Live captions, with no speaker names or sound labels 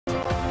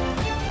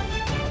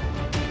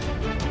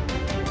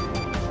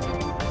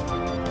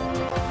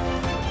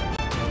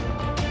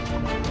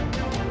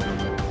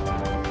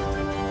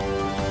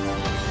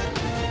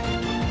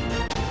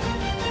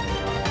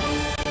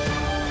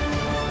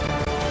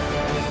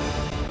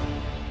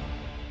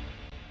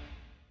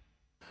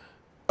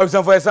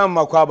Observe for some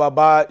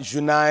Makwaba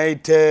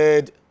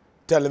United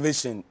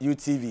Television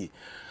UTV.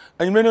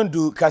 And you may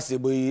do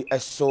Cassiboy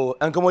as so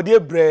and commodity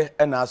bre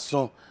and as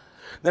so.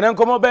 Then I'm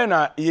come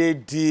bena ye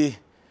di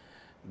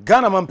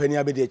Ghana Mampeni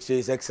Abedi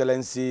His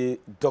Excellency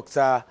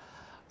Dr.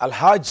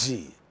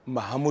 Alhaji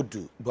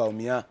Mahamudu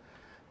Baumia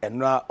and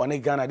na one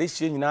Ghana this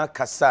year na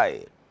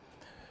Kasai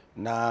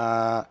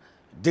na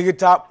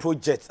digital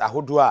projects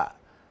ahodwa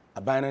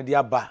abana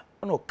diaba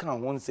no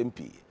kan one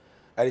MP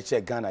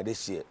Eriche Ghana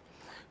this year.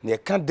 Ne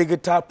kan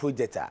digital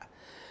project a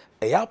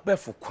ya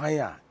befu kwan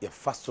a ye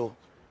faso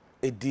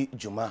edi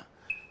juma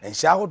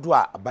enhia hodo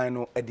a aban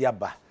no edi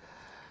aba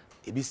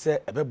ebi se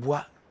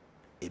ebeboa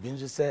ebi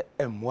nso se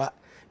emmoa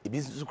ebi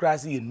nso kra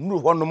se ye nuru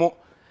honomo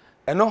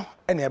eno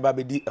ene eba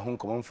bedi ehun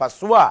komo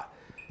mfaso a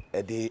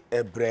edi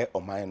ebre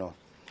oman no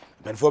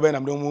benfo be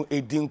namdo mu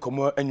edi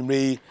nkomo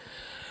anwumre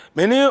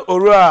meni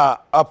oru a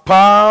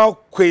apa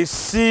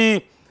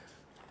kwesi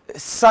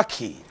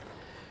saki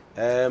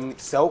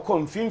se wo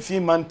mfimfi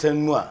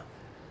mantan mu a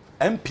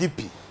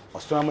MPP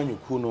osoma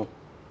nyuku no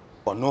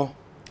ono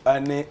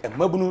ane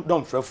emabunu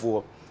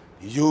domfrefo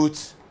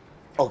youth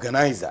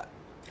organizer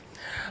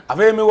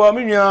avemi wo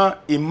menua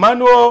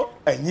Emmanuel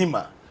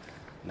Anyima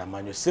na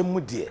manyosem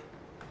mu de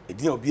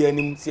edi obi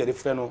anim si ede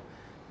frɛ no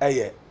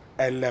eye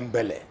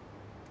elembele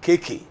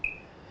keke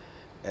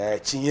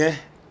chinye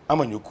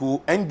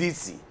amanyuku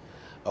NDC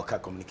oka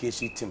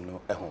communication team no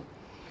ehon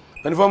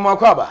benfo mu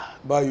akwaba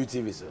ba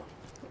UTV so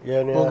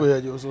Bongo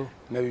ya Joso.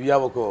 Na bibia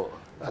boko.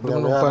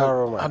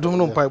 Adom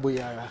no pai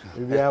boyara.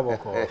 Bibia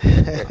boko.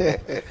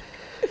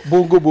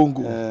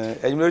 Bongo.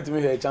 You know to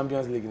me here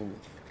Champions League ni.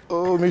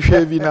 Oh, me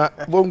hwe bi na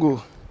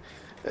Bongo.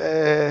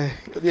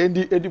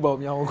 Edi ba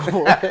mi awon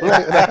ko.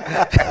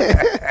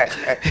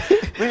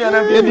 Me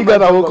yana bi Edi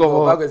Ghana wo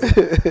ko.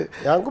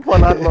 Yankupo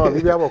na admo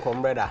bibia boko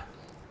brother.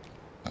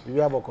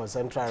 Bibia boko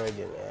Central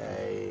Region.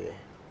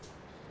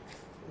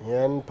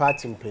 Yen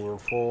party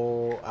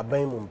mpanyimfo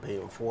abanmu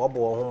mpanyimfo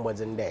obo ho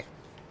mbodin de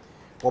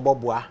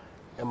oboboa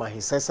ema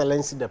His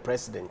Excellency the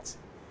President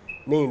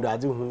ne ndo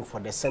ade hu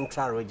for the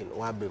Central Region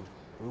wabem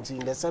nti in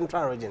the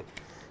Central Region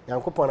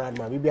yankopon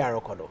adma bibia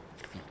record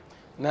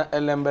na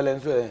elembele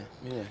nso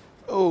me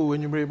oh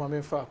enyumre ma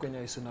memfa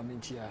akwanya isu na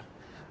menchia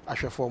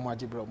ahwefo mo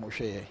agibra mo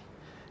hweye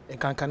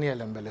enkanka ne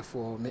elembele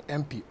for me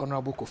MP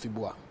Honorable Kofi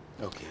Boa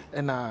okay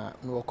ena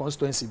me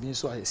constituency bi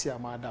so ahesi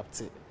ama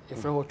adapt a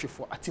friend watch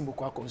for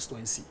Atimokwa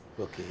constituency.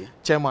 Okay.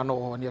 Chairman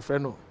no near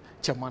friend no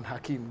Chairman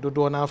Hakim,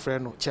 do na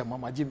friend no Chairman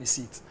Majimi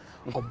seat.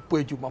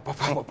 Obejuma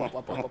papa.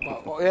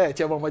 Oh yeah,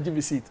 Chairman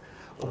Majimi seat.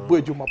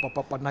 Obejuma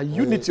papa. Na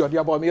unity or the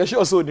about me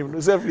sure so nim no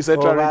every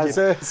central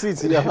region.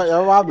 Seat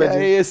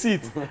ya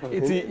seat.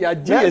 It ya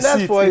G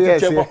seat.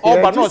 Chairman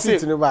Oba no say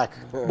no back.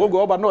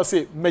 Bongo Oba no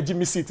say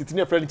Majimi seat. It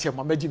near friend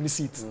Chairman Majimi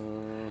seat.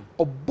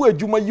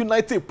 Obejuma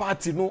United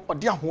Party no or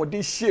the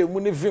ahode share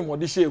mu ne vim or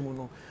the share mu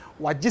no.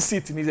 Waji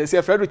seat ni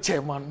say friend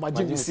chairman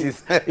Majimi seat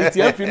it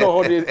MP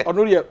no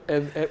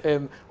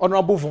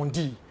honorable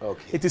Vondi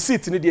okay it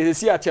seat ni dey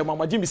say chairman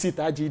Majimi seat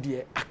agi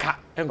dey aka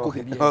enko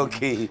be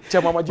okay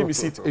chairman Majimi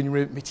seat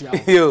enwure mechi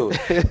yo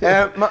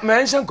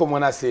mention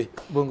komona say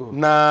Bongo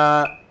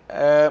na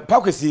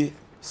pakwesi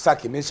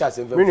saki mention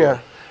say very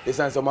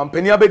esan so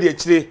mampani abedi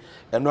akire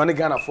eno ne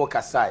Ghana for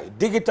Kasai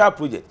digital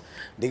project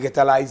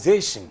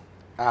digitalization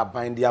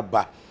bind dia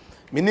ba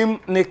minim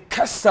ne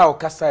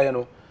Kasai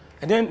no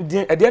and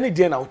then at the end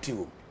of the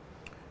day,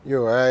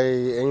 yo,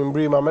 I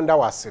mamanda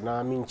wase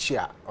na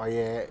minchia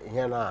oye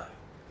yana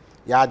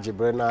ya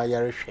jibre na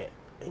yareshe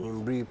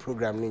embri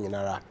program ni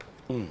nyinara.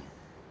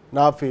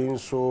 Na afi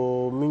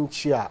so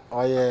minchia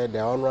oye the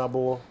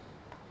honorable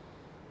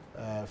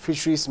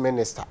fisheries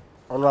minister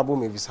honorable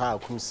Mevisa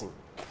Akumsin.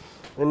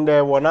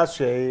 Nde wona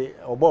hwe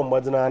obo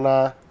mbodina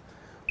na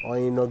on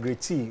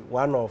inaugurate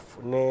one of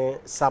ne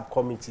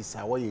subcommittees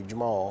a we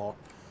ejuma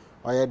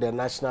oye the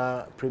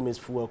National Premise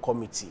Fuel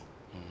Committee.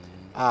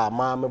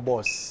 My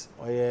boss,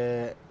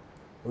 Unia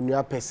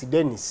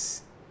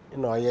Pesidenis,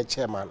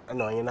 chairman,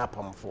 and I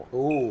napam for.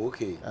 Oh,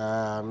 okay.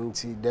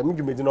 The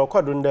medium did not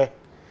call on there,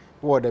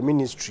 the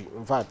ministry.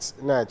 In fact,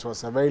 no, it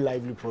was a very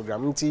lively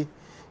program.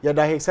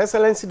 Yada His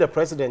Excellency the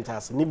President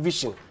has a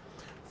vision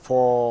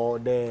for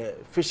the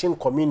fishing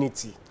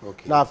community.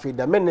 Okay. Now, for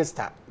the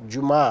minister,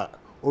 Juma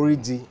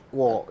already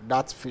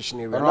that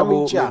fishing area.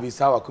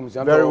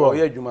 Very well.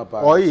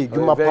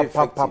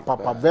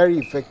 Very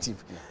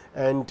effective.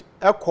 And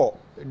echo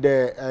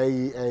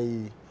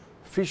the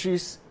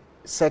fisheries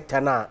sector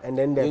now, and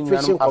then the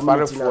fishing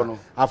community now.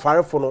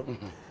 Afarefono.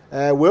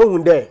 We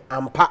unde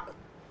ampa.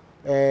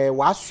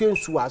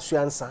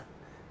 Wasuansa.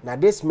 Na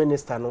this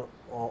minister no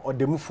or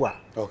the mufua.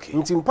 Okay.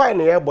 Ntimpa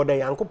na ye boda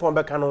yankopon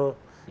beka no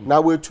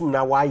na wetum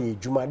na waye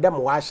djuma dem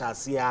wa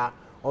hyase a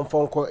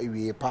onfonko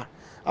ewie pa.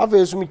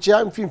 Avesu mi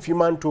chia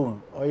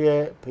mfimfimantom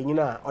oye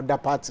penyina other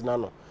party na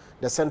no.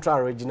 The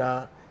Central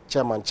Regional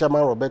Chairman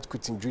Robert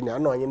Kutin Jr.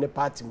 No any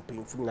party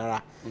mpemfu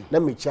nara. Na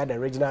me chia the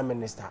regional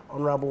minister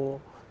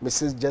Honorable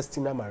Mrs.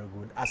 Justina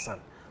Marigold Asan.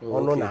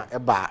 Ono na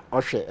eba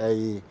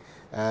ohwe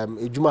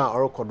ejuma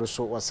orokodo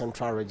so wa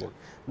central region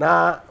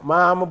na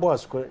ma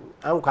boss ko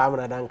anko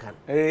amna dankan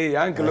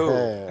uncle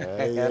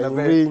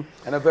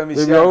and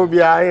me obi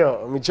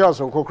ayo me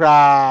cheso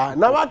kokra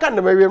na wa kan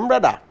na me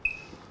brother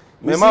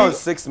me ma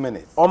 6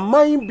 minutes on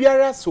my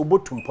biara so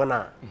botumpo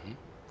na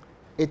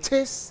it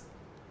is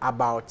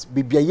about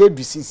bibiaye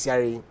du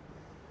sisiare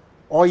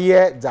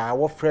oye da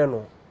wo frɛ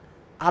no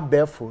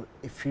abefo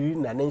efiri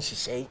na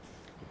nhyehyɛ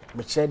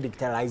me che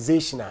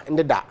digitalization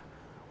and da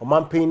o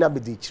man pay na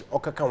bedichi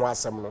okaka ho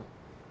asem no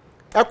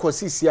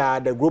ekosisia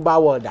the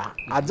global world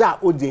aja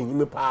odenyi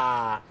me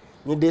pa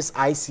ni this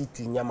ICT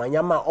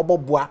nyamanyama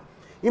oboboa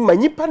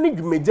imanyipa ne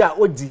dwumeji a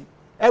odi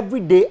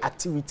everyday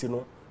activity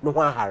no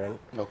ho aharen.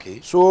 Okay,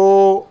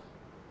 so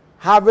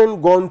having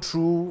gone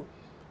through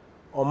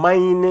o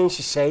mining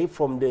shishay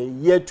from the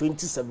year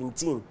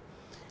 2017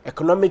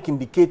 economic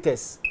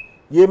indicators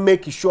ye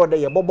make sure that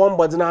ye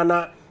bobombo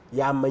na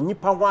ya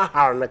manyipa ho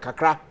ahar na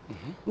kakra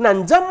na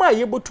njama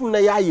ye botum na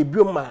ya ye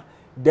bioma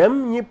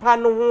dem nyipa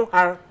no ho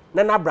har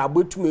na na bra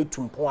botum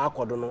etumpo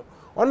akodo no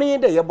ono ye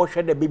de ye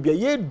bohwe de bebia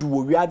ye du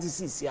owiade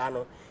sisia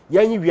no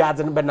yanyi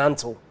wiade no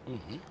benanto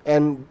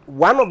and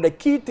one of the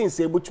key things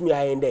ye botum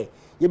ya ende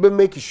ye be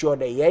make sure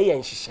that ye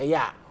nhyehyɛ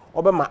ya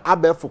obema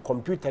abefo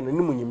computer na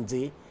nimu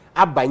nyimde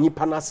aba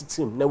nyipa na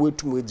system na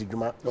wetum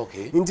edidwuma.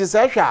 Okay, nti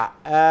se hwa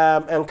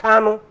enka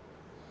no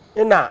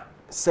ina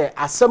se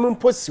asem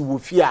mposi wo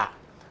fi a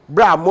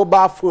bra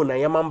mobile phone na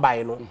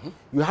yamambai no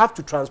you have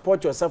to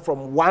transport yourself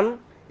from one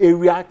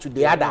area to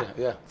the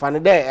other.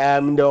 Find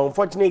there the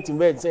unfortunate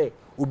event say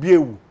obi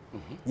ewu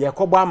ye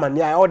kobo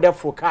amane I order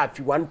for car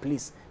fi one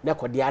place na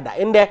ko the other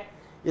and there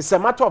it's a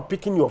matter of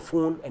picking your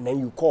phone and then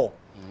you call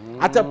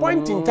at a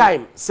point in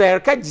time say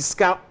ka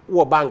jiska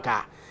wo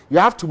banka you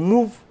have to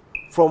move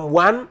from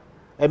one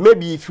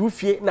maybe if you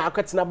fear na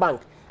akatina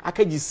bank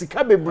aka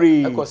jisika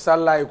bebre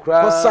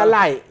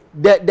kosalai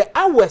the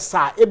hours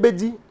are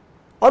ebedi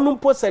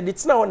onumpo said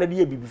it's now on the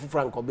bibi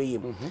franco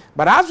beyim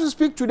but as we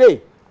speak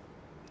today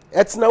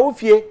it's now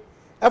ufie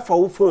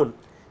for phone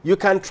you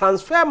can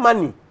transfer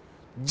money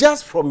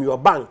just from your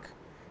bank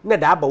na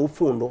da ba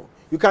phone no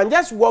you can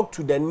just walk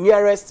to the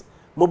nearest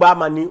mobile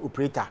money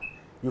operator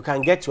you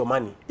can get your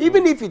money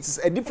even if it's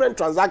a different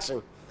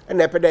transaction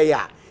and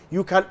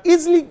you can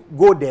easily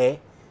go there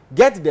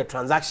get the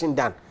transaction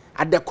done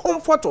at the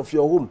comfort of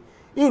your home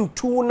in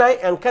 29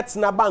 and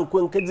katina bank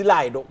when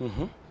kedilaido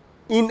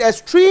in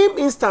extreme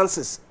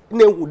instances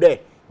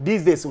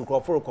these days in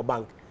Crawford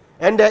Bank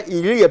and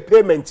a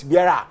payment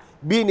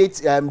being it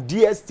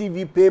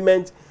DSTV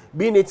payment,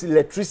 being it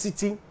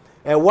electricity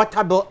and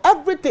water bill,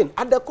 everything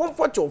at the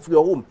comfort of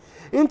your home.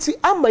 Inti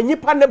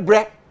amanyipa ne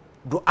bre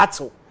do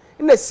ato.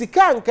 In the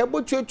sika nke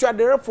botu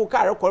the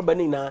refoka record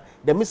na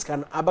the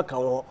miskan abaka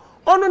ho.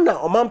 Ono na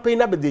omampe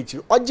na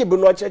bedechi ojibe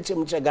no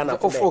chechim che Ghana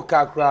for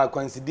kakra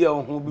consider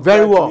ho bi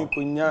very well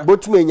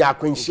botu menya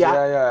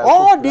akwanhia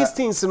all these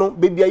things no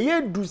baby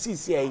ye do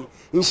sisi ai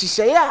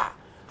nhihye a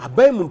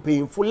abai mu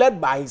painful led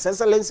by His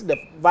Excellency the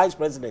Vice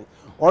President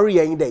or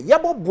yen de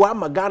yeboboa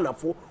ma Ghana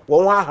fo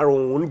won aharo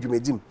won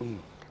dwumedim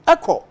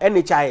eko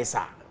NHIS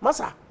a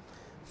masa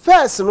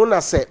first no na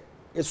se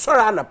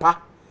esora anapa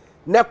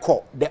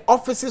neko the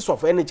offices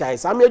of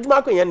NHIS am adwuma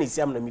akon ne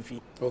siam na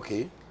mifi.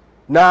 Okay,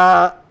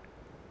 na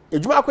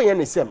ejuma akon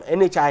ne siam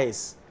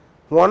NHIS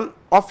one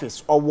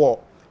office or war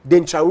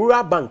the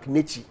Rural Bank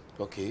nechi.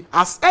 Okay,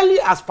 as early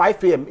as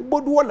 5 a.m.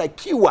 ibodu won na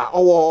kiwa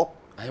or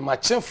I'm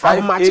matching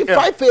 5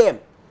 a.m.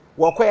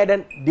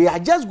 Then they are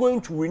just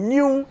going to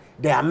renew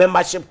their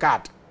membership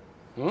card.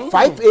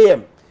 5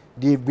 a.m.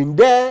 They've been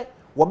there.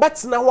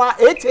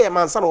 8 a.m.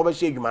 and son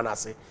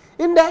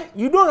in there,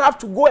 you don't have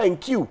to go and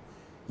queue.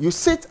 You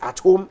sit at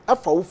home,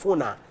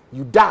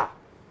 you dial,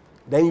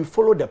 then you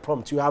follow the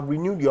prompt. You have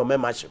renewed your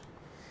membership.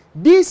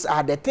 These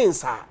are the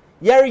things.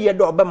 Yeri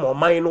yedo obema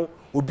maino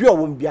obi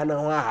owon bia na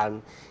ho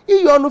ahan.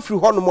 You no free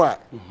hono mo a.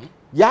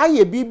 Ya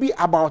ye bibi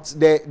about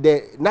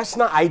the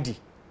national ID.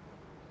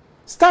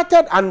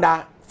 Started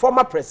under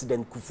former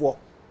President Kufuor.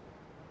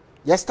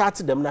 Yes,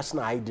 started them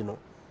national ID no.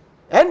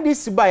 And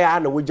this buyer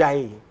na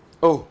wojai.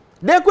 Oh,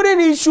 they couldn't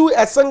issue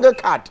a single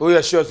card. Oh,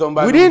 yeah, sure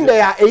somebody. Within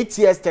their 8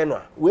 years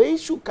tenure, we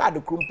issue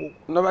card crumple.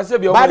 No, I say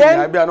be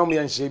no me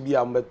and shebi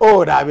am.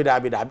 Oh,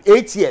 David.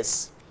 8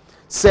 years.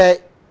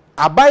 Say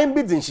abayin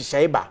bidin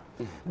shishaiba.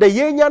 The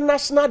Yenya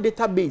national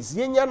database,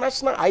 Yenya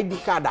national ID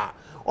card.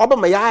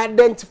 Obama ya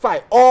identify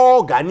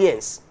all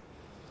Ghanaians.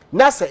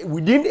 Now say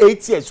within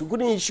 8 years you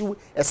couldn't issue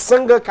a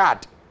single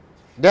card.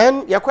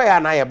 Then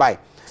yakwaya na ya buy.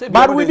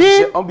 But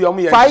within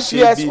 5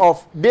 years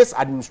of this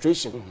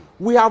administration,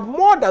 we have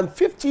more than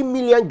 50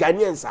 million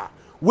Ghanaians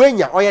when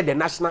you are the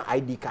national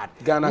ID card.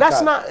 Yeah,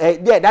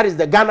 that is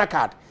the Ghana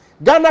card.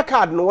 Ghana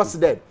card, no what's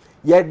that?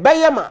 Yeah,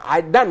 bayama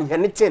I done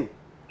anything.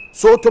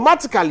 So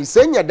automatically,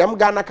 send your them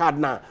Ghana card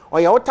now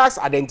or your tax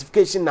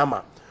identification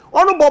number.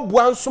 Ono bob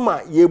one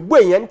suma ye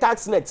boy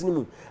tax net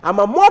nimu.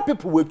 Ama more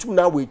people will too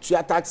now with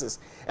your taxes.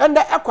 And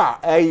the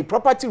a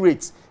property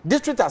rates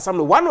district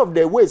assembly one of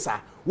the ways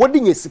what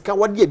did you sika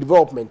what your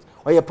development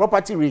or your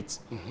property rates.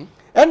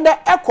 And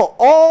the echo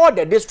all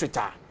the district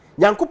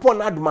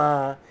Yankopon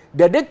adma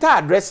the data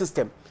address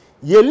system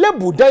ye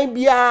lebu dan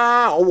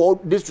bia or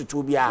district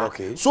bia.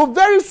 Okay. So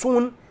very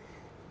soon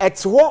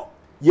it's what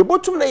ye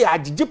botum na ya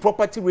agigi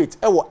property rate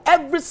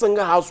every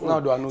single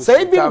household. So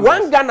even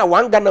one Ghana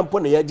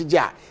mpona ya agigi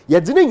a ye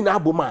dine nyina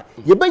aboma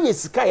ye benye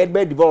sika ye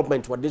be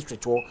development for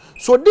district.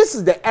 So this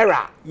is the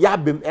era ya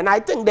bim, and I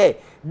think that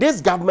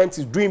this government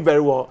is doing very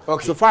well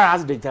so far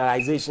as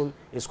digitalization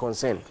is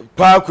concerned.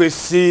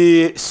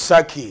 Pakwesi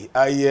Saki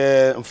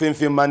aye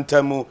mfimfim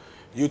mantamu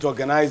youth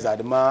organizer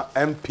the ma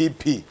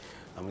MPP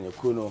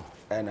amnyekuno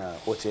na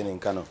otene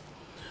nkano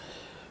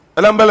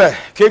Alambele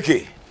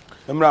KK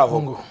Emra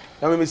Hongo.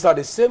 Now we start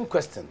the same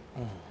question.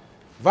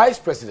 Vice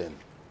President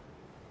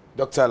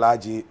Dr.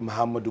 Alhaji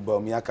Muhammadu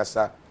Bawumia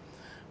Kasa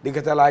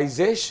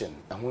digitalization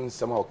ahun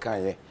sama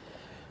okanye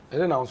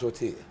ene na onso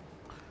te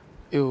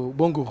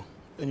bongo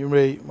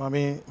enyumre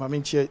mame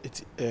nche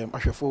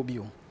ahwefo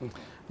bio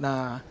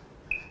na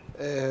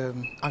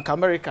anka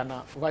America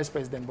na Vice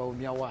President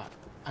Bawumia wa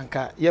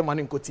anka ye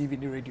mane nko TV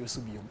ni radio so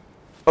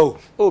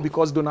bio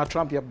because Donald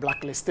Trump ya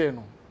blacklisted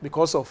no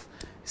because of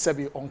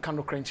sabi on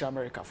Kano Crunch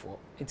America for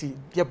it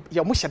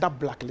ya mo shada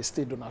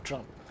blacklisted Donald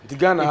Trump the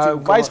Ghana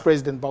Vice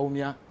President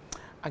Bawumia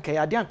anka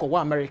ya de anka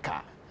wa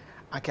America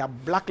anka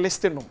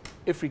blacklisted no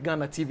every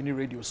Ghana TV ni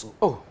radio so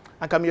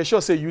anka me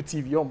sure say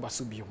UTV on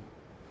baso bio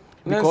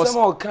because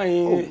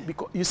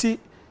you see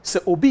say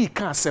obi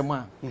kan asem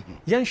a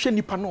yen hwe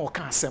nipa no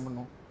kan asem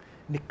no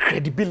the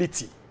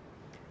credibility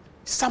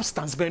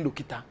substance bend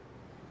okita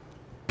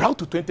proud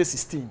to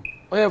 2016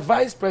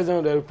 Vice President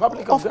of the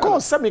Republic of Ghana.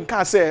 Course some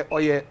can say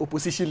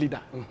opposition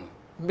leader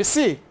me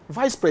say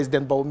Vice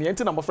President Bawumia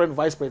enti na my friend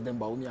Vice President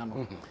Bawumia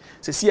no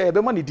say see e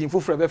be man di info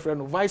friend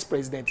no Vice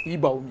President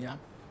Bawumia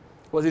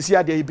because see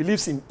he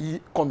believes in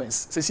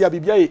e-commerce say see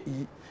bibia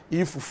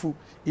e-fufu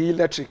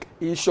e-electric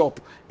e-shop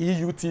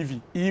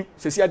e-UTV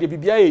say see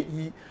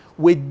bibia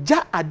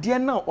weja ade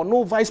na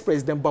ono Vice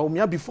President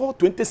Bawumia before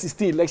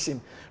 2016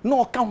 election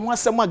no ka ho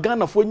asema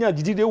Ghana fo nya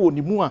gidide wo ni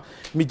mu a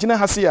me gina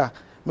ha se a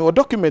me o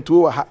document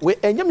wo ha we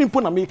enya mi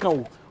mpo na me kan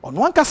wo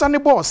ono ankasa ne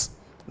boss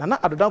na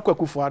Addo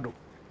Akosua Addo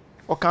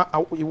oka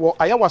wo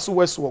ayawaso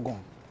weso ogon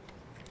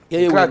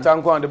krata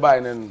nko on the buy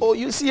nen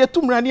you see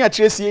etumra ni a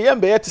tresie ye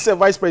mbe ye say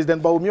Vice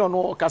President Bawumia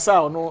ono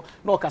kasa ono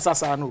no kasa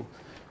sa no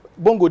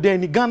bongo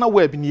den ni Ghana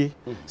web ni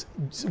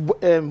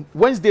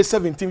Wednesday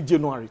 17th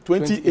January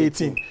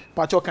 2018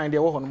 pacho kind dey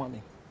wo hono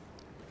mame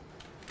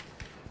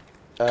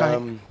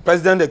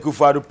President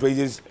Akosua Addo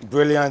praises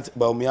brilliant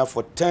Bawumia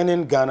for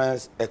turning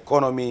Ghana's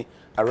economy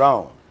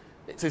around.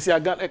 Say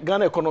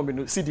Ghana economy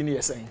no see di ni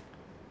yesen.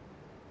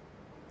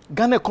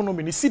 Ghana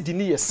economy ni see di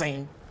ni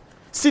yesen.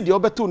 See di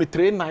obeto ni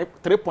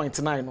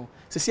 3.9 no.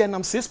 Say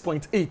nam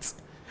 6.8.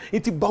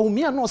 Iti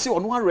Bawumia no say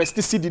ono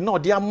arrest see di no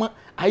dey ama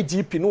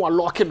IGP no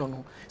lock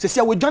no.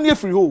 Say we dwane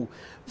free ho.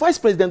 Vice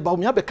President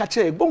Bawumia be catch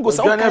bongo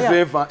sa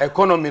okay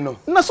economy no.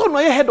 Na so no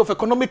head of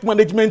economic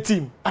management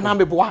team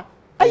anameboa.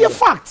 Aye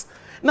fact.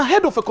 Na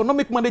head of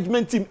economic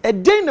management team e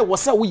dey na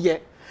wasa wo ye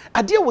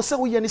ade wasa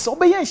wo ye ni so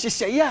obeyan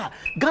hyehye ya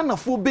Ghana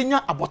fo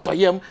benya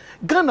abotoyem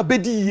Ghana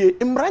bedi ye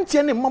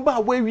mrantie ne mmaba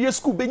wa awie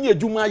school benya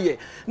adwuma ye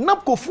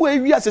napko fo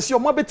awie asese o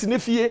mabeti ne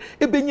fie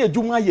e benya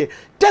adwuma ye.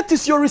 That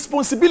is your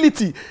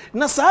responsibility.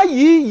 Na sa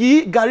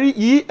yi gari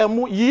yi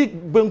emu yi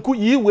banku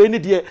yi we ni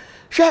de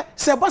hwe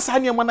se basa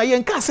ne ma na ye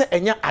nka se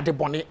enya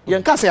adebone ye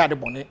nka se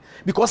adebone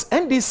because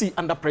NDC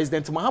under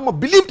President Mahama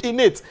believed in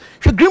it.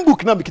 Hwe green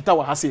book na mikita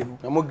wa hase no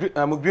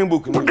am green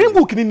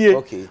book ni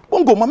okay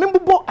bongo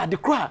mamembo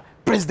adekra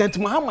President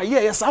Mahama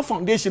yes our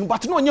foundation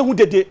but no onye hu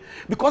dede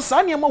because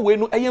sa niam we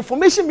no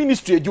information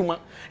ministry adwuma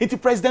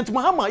enti President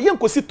Mahama ye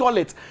nkosi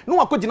toilet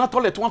no akogina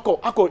toilet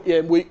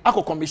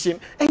akọ commission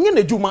enye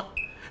na adwuma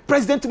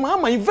President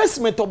Mahama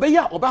investment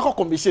obeya obako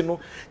commission no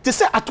to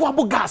say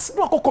atoabo gas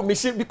no akọ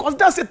commission because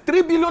that's a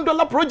 $3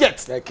 billion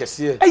project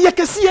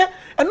kesiye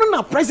eno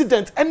na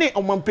president ene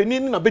omampani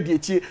na bedi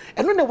echi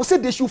eno na we say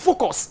they should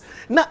focus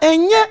na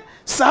enye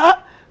sa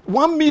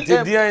 1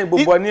 million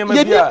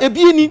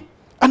ebieni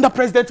under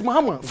President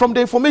Mahama from the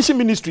information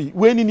ministry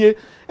when in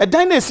a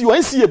dynasty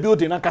you see a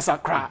building akasa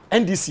kra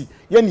NDC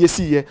yen ye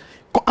see ye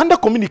under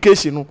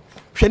communication no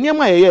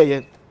hweniema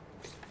ye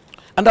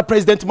under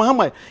President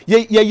Mahama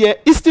ye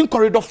Eastern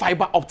Corridor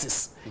fiber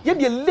optics ye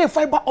lay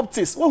fiber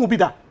optics what will be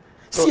that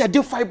see a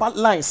dey fiber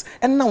lines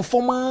and now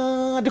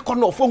former the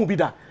corner of what will be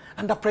that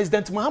under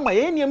President Mahama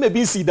ye niam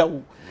be see that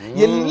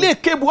ye lay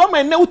cable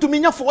am na to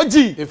minya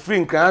 4G e free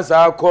nkran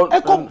sa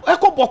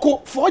eko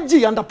boko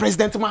 4G under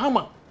President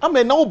Mahama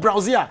ame na o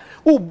browse a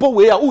o bo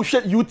we a o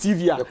hwe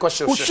UTV a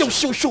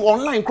o show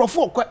online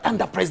crofo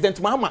under President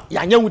Mahama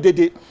ya nya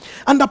wudede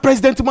under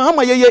President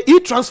Mahama ye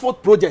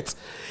e-transport project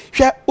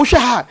hwe o hwe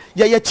ha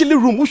ye chili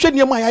room o hwe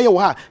niam ya wo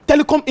ha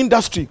telecom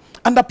industry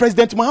under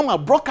President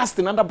Mahama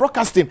broadcasting under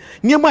broadcasting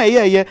niam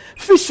ye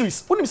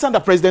fisheries onim say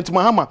under President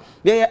Mahama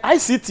ye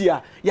ICT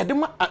a ye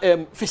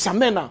de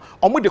fishermen a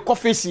omo de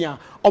fish a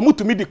omo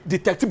to me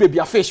detect baby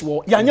a fish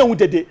wo ya nya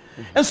wudede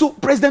and so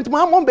President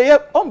Mahama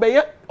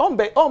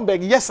on be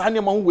yes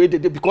animal we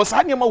dede because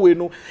animal we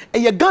no e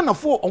ye Ghana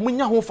for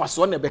omunya ho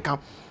faso na beka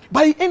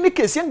By any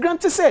case, young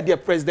grant said the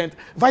president,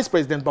 vice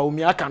president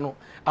Baumia Kano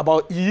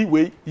about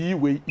e-way.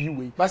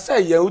 But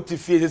say you to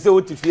fear, say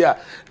what to fear,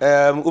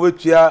 over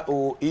to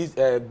or is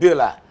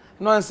Billa.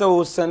 No answer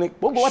was sending.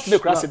 What's the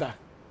crasida?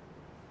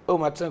 Oh,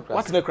 my turn.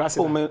 What's the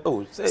crasida?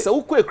 Oh,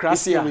 so quick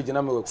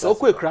crassia. So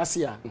quick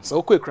crassia.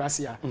 So quick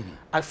crassia.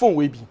 iPhone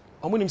way be.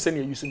 I'm going to send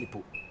you using the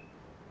pool.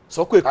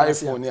 So quick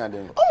crassia. I'm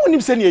going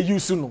to send you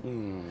using no.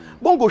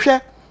 Bongo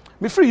share.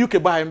 Me free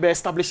UK buy and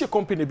establish a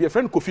company be a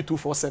friend Kofi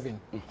 247.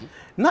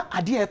 Na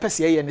idea pese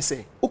ye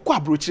say okwa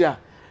abrochi a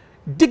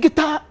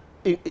digital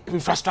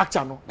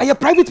infrastructure no e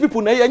private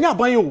people na enya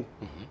ban yo.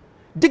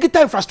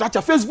 Digital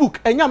infrastructure Facebook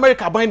enya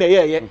America ban na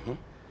ye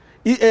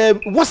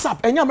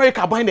WhatsApp enya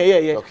America ban na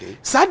ye.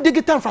 Sa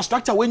digital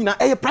infrastructure we nyina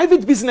e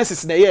private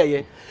businesses na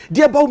ye.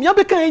 Dia ba umia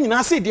be kan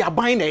nyina say dia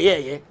ban na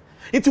ye.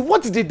 It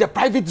what did the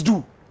private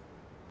do?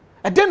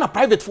 And then a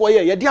private for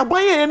ye dia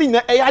ban ye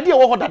nyina e ade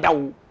wo hodada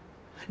wo.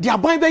 The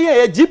abide be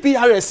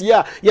GPRS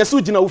here, yes,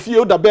 ujina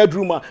ufie the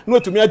bedroom, no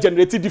to me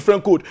generate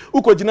different code.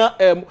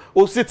 Ukojina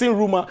o sitting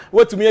room,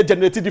 what to me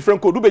generate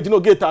different code.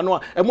 Ubejino gate ano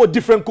a more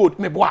different code.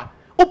 Meboa.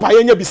 Opa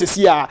yenya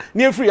bisesi ya,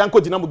 near free anko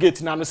jina mu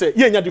gate na no say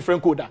yenya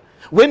different code.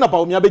 When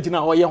about me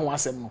abejina o ye ho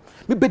asem no.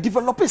 Me be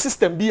develop a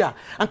system bia,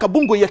 anka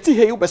bongo yeti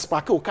he ube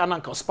spark o kana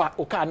anka spark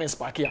o kana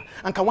spark ya.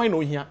 Anka why no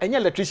here, enya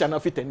electrician na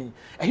fitani.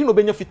 Ehi no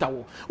benya fita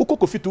wo.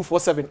 Ukoko fit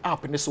 247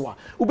 app ne so a.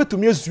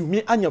 Ubetumi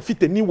azumi anya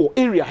fitani wo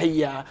area he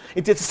ya.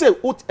 It say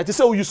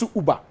o use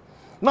Uber.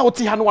 Na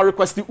oti ha no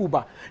request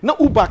Uber. Na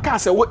Uber car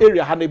say wo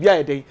area ha na bia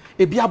ye den.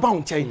 E bia ba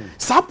nchen.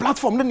 Sa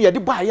platform ne ye de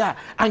buy ya,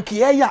 anka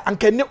ye ya,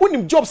 anka ne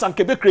onim jobs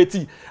anka be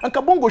create.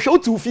 Anka bongo show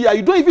to fia,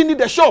 you don't even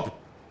need a shop.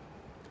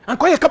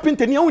 Anka ye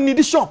carpenter ni you need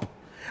the shop.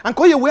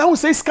 Anka ye we how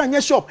say scan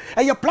your shop.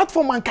 E your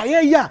platform anka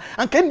ye ya,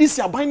 anka this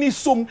ya buy ni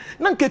som.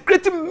 Na anka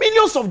create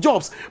millions of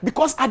jobs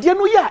because adie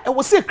no ya e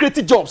was say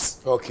create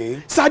jobs.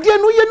 Okay. Sa adie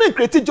no ye na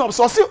create jobs.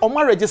 So say o ma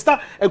register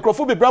e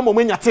crofo be bra mo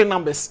nya 10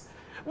 numbers.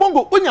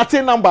 Bongo onya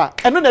 10 number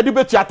eno na de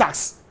betua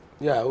tax.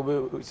 Yeah,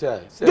 say.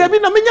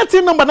 Debi na menya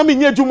 10 number na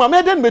menya adwuma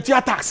me den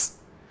betua tax.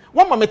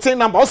 One ma me 10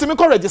 number, o se me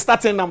ko register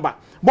 10 number.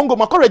 Bongo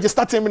ma ko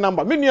register 10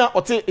 number. Me nua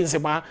ote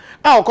nsema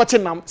a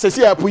okoche nam se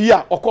se apu yi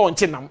a okọ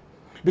onche nam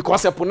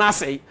because apu na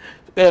say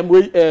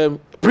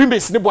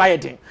premise ne boy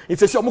den. It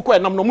say omukọ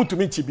enam no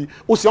mutumi nchibi.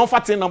 O se on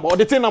fa 10 number or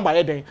the 10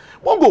 number den.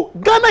 Bongo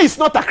Ghana is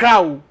not a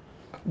crowd.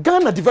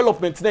 Ghana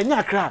development na nya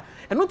akra.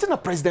 And not in a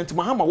President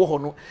Mahama wo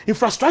no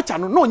infrastructure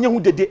no nya hu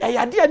dede e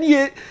ade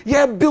ani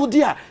ye build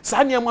here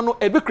sa niam no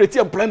e be create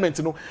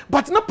employment no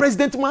but na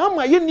President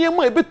Mahama ye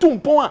niam e be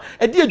tumpon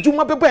a e de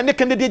adwuma bebo e ne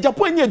Kennedy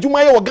Japan nya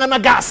adwuma ye wo Ghana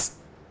gas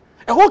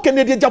e ho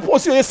Kennedy Japan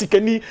so ye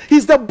sikani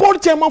he's the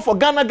board chairman for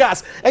Ghana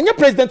gas enye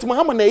President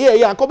Mahama na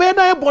ye anko be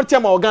na board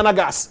chairman of Ghana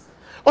gas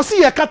o si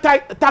ye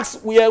tax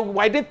we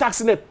widen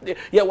tax net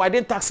ye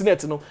widen tax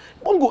net no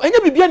bongo enye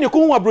bibia ne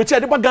ko hu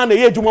abrochi de ba Ghana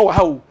ye adwuma wa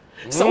ha o.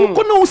 So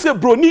ukono se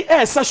broni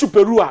sa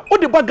superua o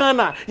de ba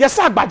Ghana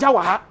yesa agbaja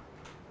wa ha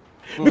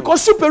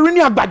because superu ni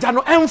agbaja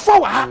no emfa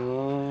wa ha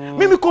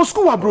mimi ko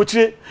school wa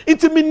brochire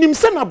inti minim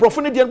se na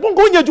brofo ne de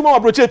bongo nya adwuma wa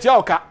brochire tia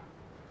oka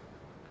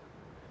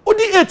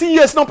odi 18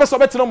 years na person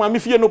betre no ma me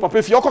fie no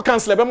papa fie okọ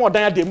cancel be mo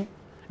dan adem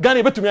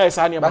Ghana betumi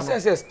ayesa ne ma but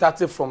say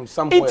started from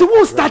somewhere it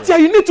will start here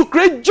you need to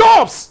create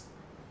jobs.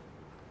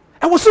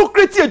 I was so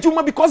creative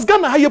adwuma because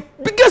Ghana has the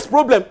biggest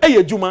problem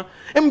adwuma.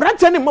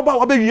 Embrate any mobile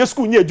wa be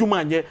school nye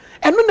adwuma anye.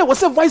 And no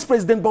was a vice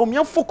president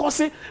Baumia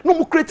focusing no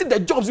mo create the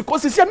jobs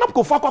because he say na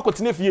ko fa kwa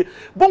kotene fie.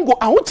 Bongo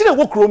ahotire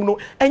wo krom no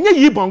enye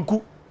yi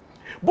banku.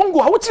 Bongo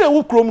ahotire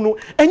wo krom no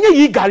enye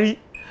yi gari.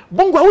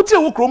 Bongo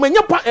ahotire wo krom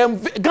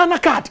enye Ghana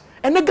card.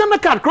 And the Ghana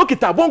card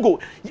krokita bongo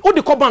o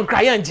de ko bank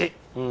cry anje.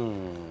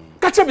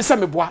 Kache be say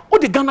me boa o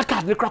de Ghana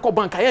card ne krako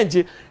bank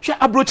ayenje hwe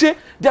abroche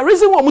the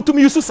reason why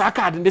mutumi use sa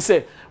card ne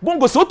say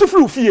bongo so to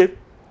free fie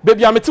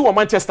baby amete wo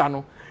Manchester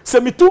no say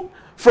me too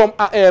from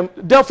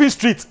Delphi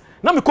Street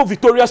na me go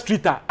Victoria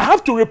Street I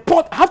have to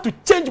report I have to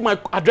change my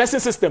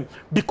addressing system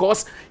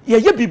because ye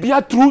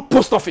bibia through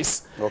post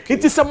office. Okay.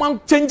 It is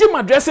someone changing my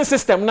addressing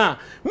system now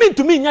me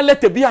to me nya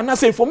letter bia na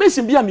say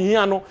information bia me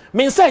hia no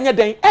me nsa nya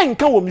den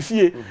enka wo me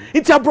fie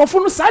it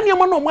abrofo no sa niam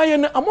no maye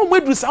no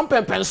amomadu sam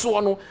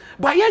pempenso no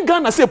ba ye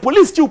Ghana say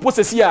police chief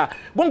process here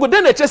bongo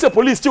den e say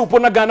police chief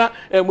na Ghana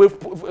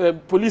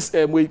police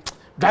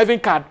driving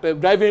card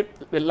driving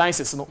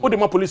license no o de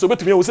ma police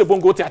obetumi wo say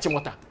bongo o ti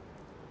achimota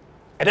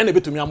e den e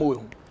betumi amowe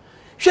hu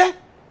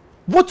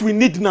what we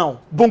need now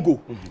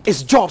bongo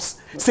is jobs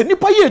se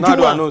nipa ye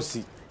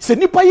adwuma se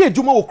nipa ye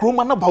adwuma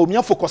okroma na ba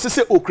omia focus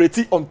say o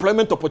create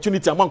employment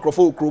opportunity among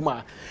crofo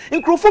okroma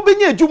crofo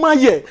benya adwuma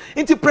ye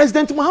inti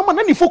President Mahama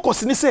na ni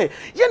focus ni say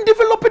ye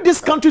develop this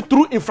country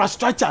through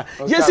infrastructure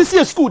yes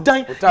see school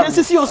dan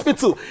yes see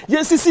hospital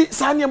yes see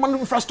sane man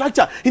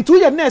infrastructure into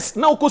your nurse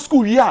na go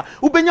school here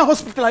u benya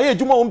hospital ye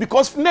adwuma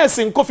because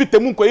nursing coffee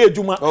temu ko ye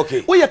adwuma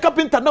we ye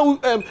carpenter na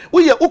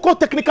we ye uko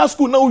technical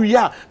school na we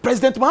here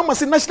President Mahama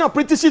say national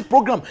apprenticeship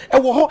program e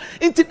wo ho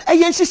inti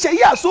ye nhihye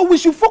ya so we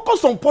should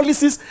focus on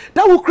policies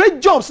that will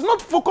create jobs,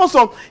 not focus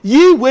on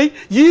ye way,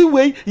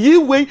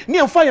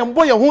 near fire and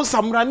boy, your home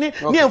samrani,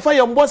 near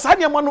fire and boy,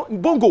 Sanya Mano,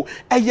 Bongo,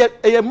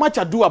 a much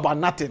ado about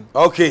nothing.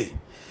 Okay.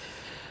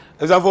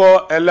 As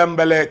for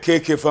Elembele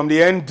KK from the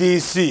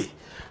NDC,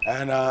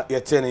 and you're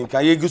telling,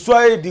 can you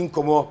Guswai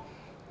Dinkomo,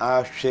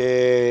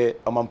 Ashe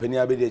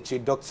Amampenia Bedechi,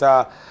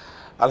 Dr.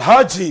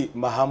 Alhaji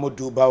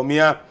Mahamudu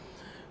Baumia,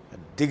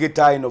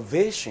 Digital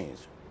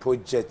Innovations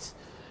Project,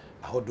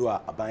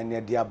 Hodua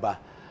Abania Diaba,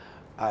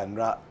 and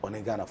Ra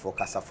Onegana for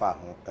Kasafa.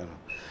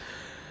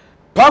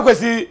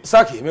 Pakwesi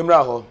Saki,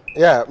 Memraho.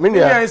 Yeah,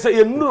 I say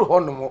you know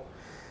Honomo.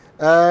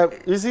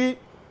 You see,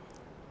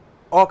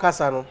 all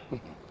Kasano.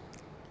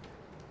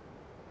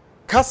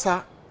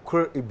 Kasa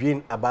could be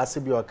a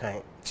Basibio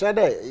kind.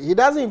 He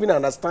doesn't even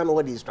understand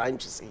what he's trying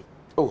to say.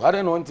 Oh, I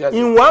don't want to.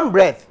 In one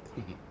breath,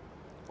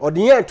 or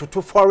the end to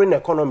two foreign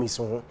economies.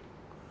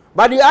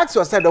 But you ask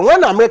yourself,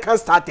 when America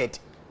started,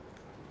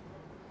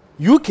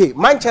 UK,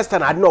 Manchester,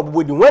 and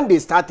Addo, when they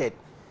started,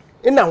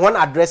 in a one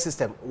address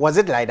system, was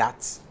it like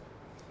that?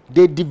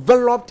 They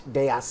developed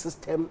their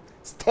system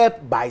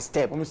step by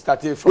step. We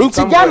started from in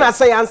Ghana,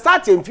 say, and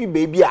starting free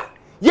baby.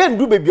 Yen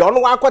do baby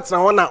on what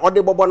na or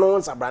the bobo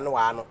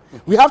no.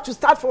 We have to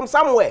start from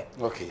somewhere.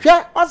 Okay.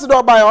 Yeah, also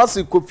do by us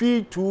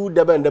Kofi to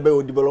the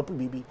develop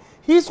baby.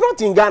 He's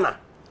not in Ghana.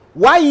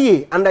 Why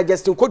ye under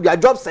Justin Code your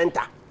job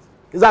center?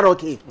 Is that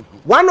okay?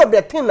 One of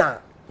the thing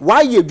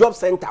why ye job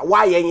center?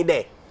 Why ye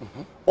there?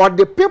 Or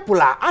the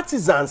people are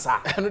artisans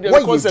are. No,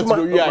 it is not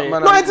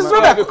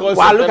that.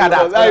 Well, look at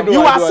that. You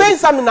are saying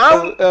something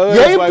now.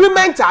 You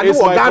implement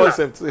Ghana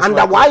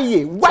and why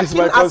ye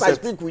working as I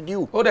speak with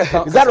you.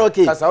 Is that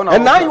okay?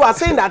 And now you are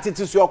saying that it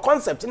is your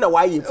concept in a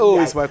why ye. Oh,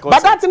 it's my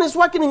concept. But that thing is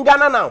working in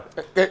Ghana now.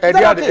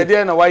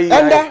 And why ye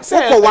job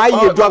center? Why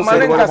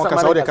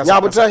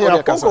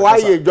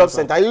ye job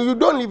center? You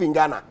don't live in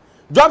Ghana.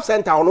 Job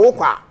center on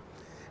Okwa.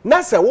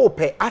 Now say we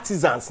pay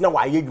artisans now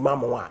why you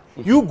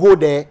go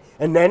there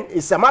and then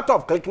it's a matter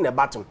of clicking a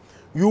button.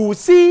 You will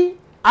see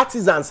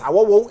artisans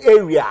our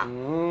area.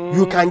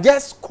 You can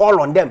just call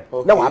on them.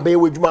 Now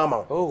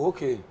oh,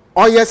 okay.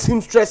 Or yes,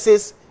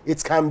 seamstresses.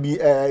 It can be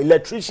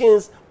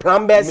electricians,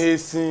 plumbers,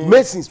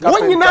 masons.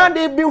 When you know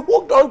they've been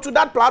hooked onto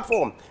that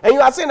platform, and you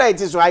are saying that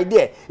it is your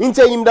idea.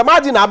 Into him, the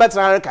margin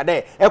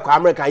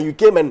America, you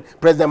came and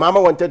President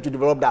Mama wanted to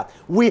develop that.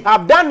 We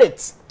have done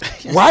it.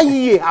 Why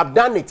you have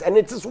done it, and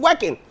it is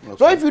working. Okay.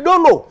 So if you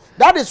don't know,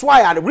 that is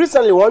why I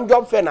recently one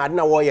job fair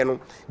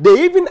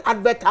they even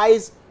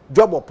advertise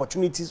job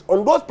opportunities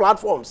on those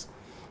platforms.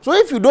 So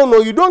if you don't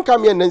know, you don't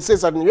come here and then say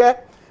something.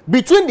 Yeah,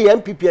 between the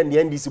MPP and the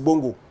NDC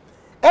Bongo.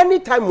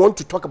 Anytime we want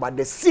to talk about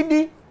the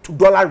CD to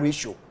dollar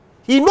ratio,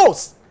 he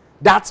knows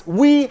that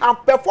we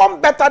have performed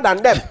better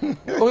than them.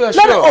 Oh, yeah,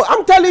 sure.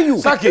 I'm telling you.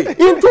 Saki.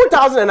 In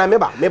 2000, and I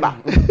remember,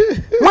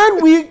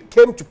 when we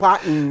came to power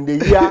in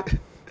the year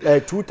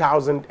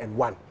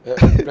 2001,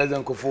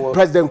 President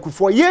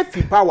Kufuor, year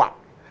for power,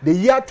 the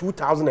year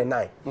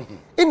 2009,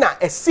 in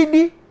a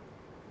CD,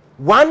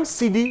 one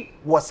CD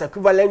was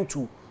equivalent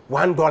to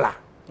 $1.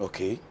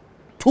 Okay.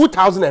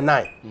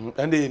 2009.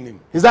 And the Anim.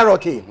 Is that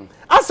okay?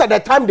 As at the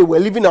time they were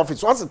leaving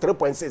office, was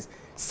 3.6.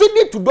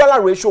 CD to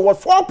dollar ratio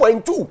was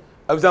 4.2.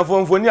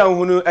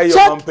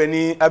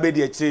 Company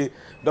Abediachi,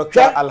 Dr.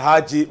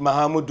 Alhaji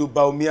Mahamudu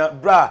Baumia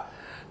Bra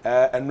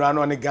and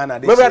Rano Ghana.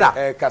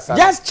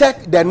 Just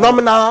check the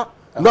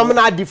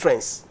nominal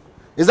difference.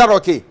 Is that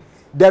okay?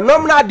 The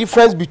nominal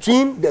difference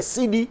between the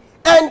CD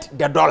and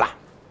the dollar.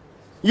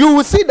 You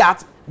will see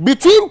that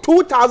between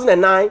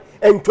 2009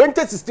 and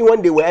 2016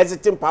 when they were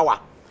exiting power,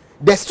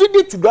 the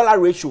CD to dollar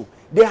ratio,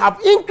 they have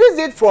increased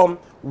it from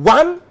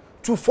 1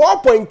 to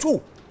 4.2.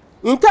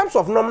 In terms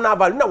of nominal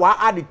value, now I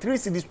add the 3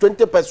 CDs,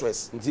 20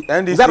 pesos.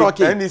 Is that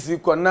okay?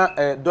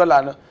 NDC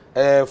dollar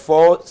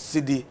 4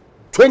 CD.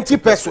 20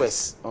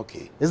 pesos.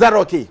 Okay. Is that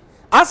okay?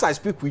 As I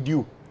speak with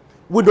you,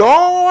 with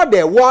all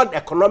the world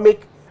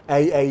economic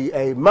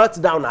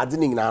meltdown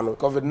happening now,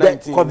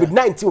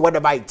 COVID-19,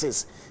 whatever it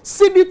is,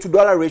 CD to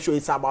dollar ratio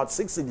is about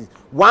 6 CDs.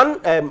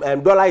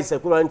 $1 is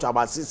equivalent to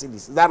about 6 CDs.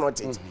 Is that not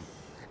it?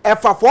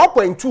 For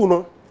 4.2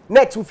 no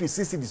net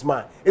 250 this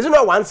man is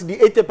not 1 CD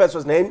 80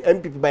 pesos na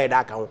MPP by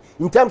that account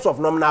in terms of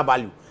nominal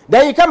value.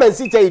 Then you come and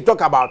sit here, you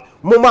talk about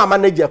Moma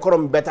manage the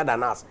economy better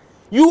than us.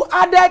 You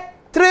added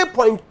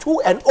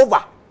 3.2 and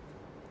over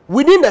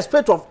within the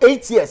space of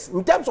 8 years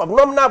in terms of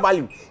nominal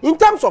value. In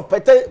terms of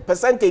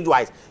percentage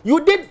wise,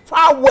 you did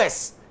far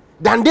worse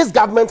than this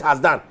government has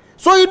done.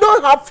 So you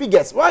don't have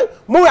figures. Why?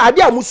 More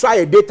idea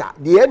musaya data,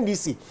 the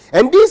NDC,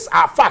 and these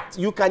are facts.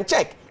 You can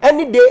check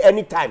any day,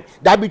 any time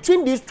that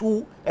between these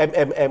two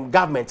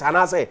governments and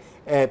as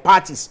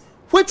parties,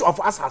 which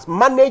of us has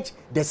managed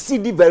the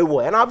CD very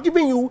well. And I've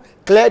given you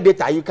clear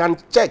data. You can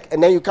check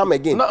and then you come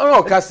again.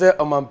 No, Kase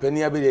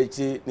Omampenia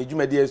Bedechi,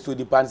 Nijumedia Su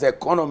depends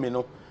economy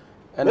no.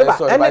 And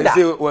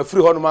say we're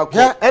free honor.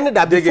 Yeah, and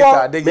that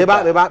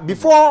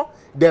before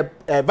the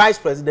vice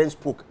president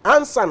spoke,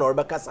 answer or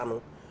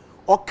Bakasano.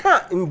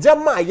 Oka in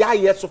Jama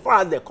ya so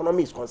far as the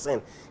economy is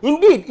concerned.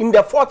 Indeed, in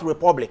the Fourth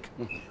Republic,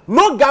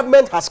 no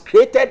government has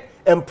created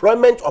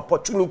employment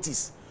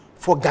opportunities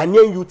for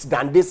Ghanaian youth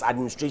than this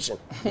administration.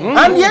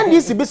 And the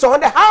NDC, based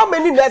on how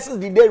many nurses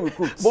did they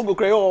recruit?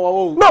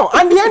 No,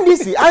 and the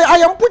NDC, I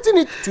am putting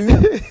it to you.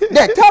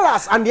 They tell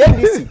us, and the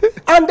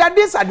NDC, under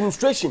this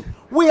administration,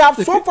 we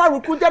have so far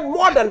recruited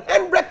more than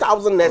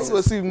 100,000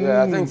 nurses.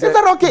 Yeah, I think is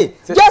that okay?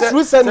 Just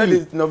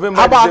recently,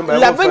 about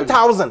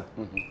 11,000.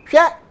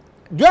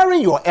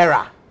 During your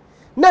era,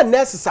 now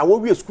nurses are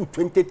we school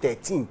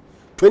 2013,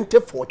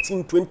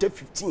 2014,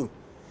 2015,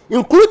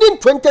 including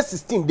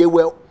 2016, they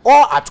were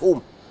all at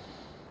home.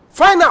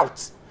 Find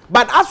out.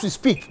 But as we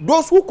speak,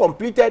 those who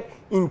completed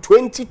in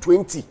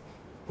 2020,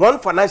 one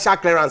financial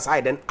clearance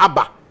side and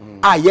ABBA,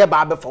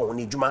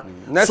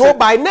 so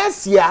by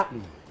next year,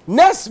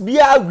 next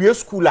year we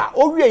schooler,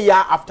 or we year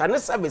after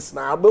next service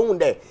now,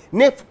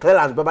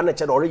 clearance,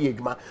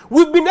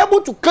 we've been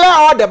able to clear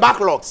all the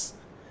backlogs.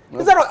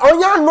 Is that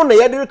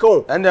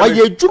and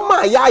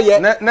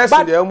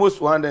next year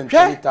almost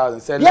 120,000.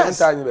 Say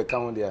 11,000 be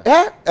count there.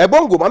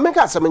 Ebongo, I make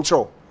us some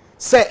show.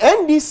 Say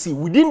NDC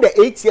within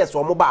the 8 years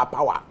of mobile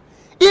power,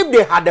 if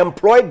they had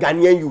employed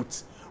Ghanaian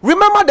youth,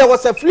 remember there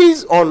was a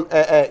freeze on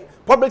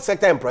public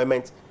sector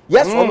employment.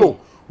 Yes or no?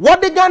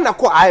 What the Ghana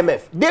call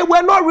IMF, they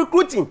were not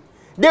recruiting.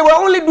 They were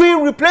only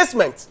doing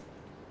replacement.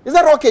 Is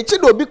that okay?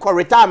 Chido be for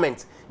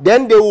retirement.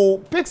 Then they will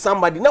pick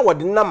somebody. Now what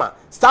the number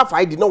staff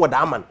ID know what the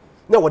aman.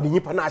 Now what the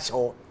Nipana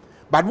show.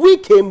 But we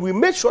came, we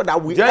made sure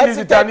that we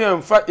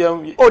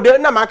oh, the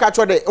number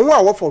actually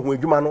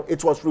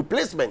it was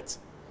replacement.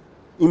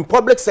 In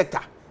public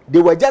sector,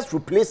 they were just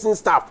replacing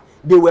staff.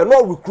 They were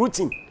not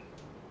recruiting.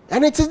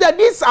 And it is that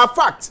these are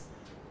facts.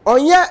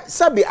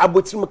 Sabi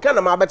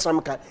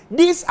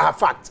these are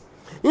facts.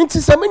 It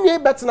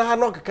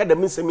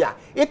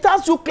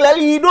tells you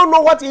clearly he don't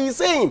know what he is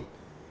saying.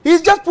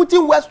 He's just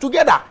putting words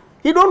together.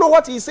 He don't know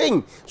what he's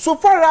saying. So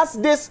far as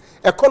this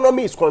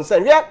economy is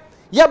concerned,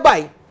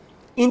 by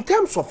in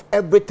terms of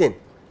everything,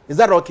 is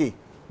that okay?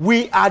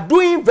 We are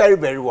doing very,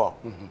 very well.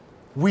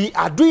 We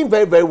are doing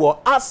very, very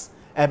well as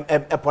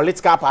a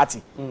political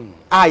party.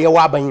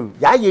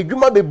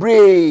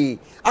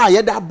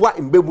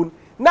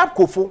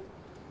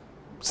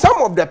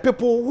 Some of the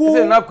people who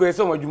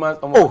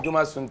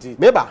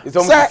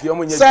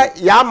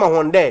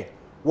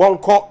one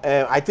call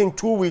I think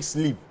 2 weeks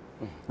leave.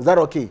 Is that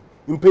okay?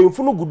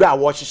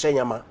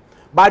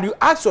 But you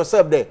ask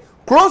yourself there,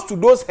 close to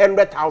those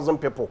 100,000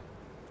 people.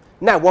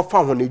 Now what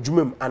found on a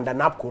jumum and an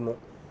apcono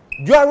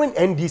during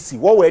NDC,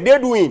 what were they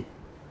doing?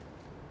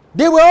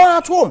 They were all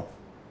at home.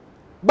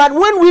 But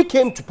when we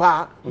came to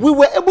power, we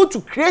were able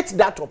to create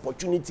that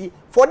opportunity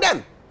for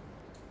them.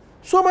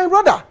 So my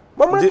brother,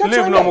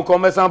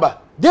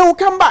 they will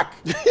come back.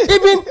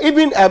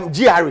 even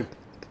GRE.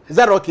 Is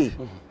that okay?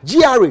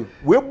 GRE,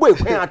 we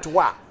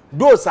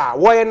those are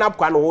warring up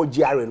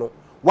GRE no.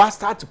 What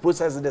start to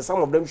process it,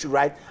 some of them should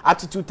write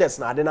aptitude tests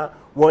now, then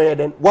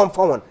one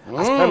for one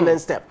as permanent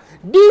step.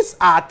 These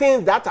are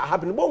things that are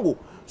happening. Bongo.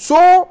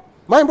 So,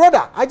 my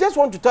brother, I just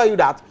want to tell you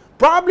that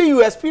probably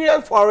you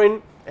experience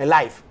foreign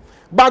life.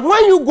 But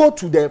when you go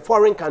to the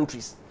foreign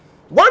countries,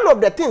 one of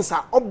the things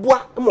are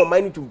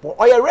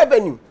oil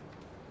revenue.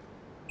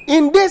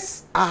 In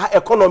this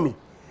economy,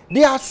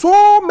 there are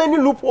so many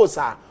loopholes.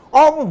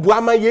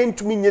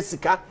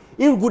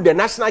 In good the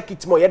national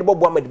kitmo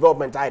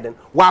development island.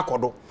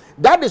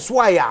 That is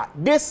why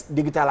this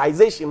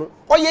digitalization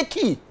is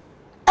key.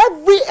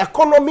 Every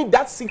economy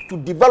that seeks to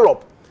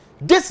develop,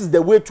 this is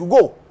the way to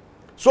go.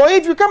 So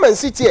if you come and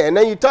sit here and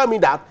then you tell me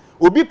that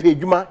obi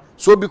pejuma,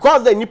 so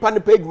because the nipa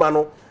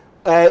pejuma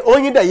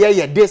only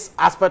the this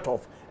aspect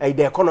of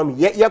the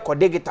economy,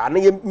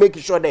 and make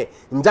sure that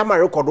njama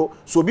record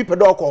so be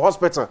pedo ko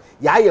hospital,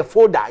 ya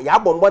folder, ya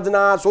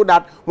bombardina so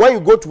that when you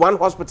go to one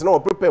hospital or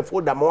prepare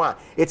folder more,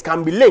 it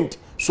can be linked.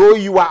 So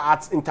you are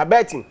at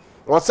Interbeting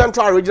or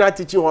Central Regional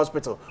Teaching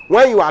Hospital.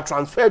 When you are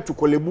transferred to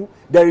Kolebu,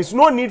 there is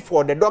no need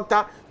for the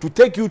doctor to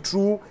take you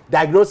through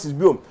diagnosis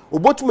biome.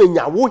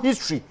 Obotumenya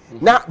history.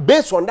 Now,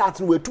 based on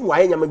that, we too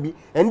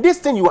and this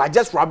thing you are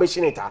just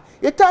rubbishing it.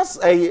 It has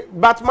a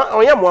but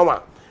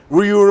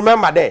will you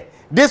remember there?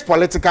 This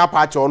political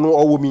party or no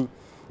or me.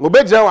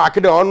 Obeja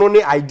akede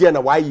only idea na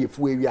why you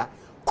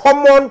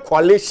common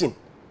coalition.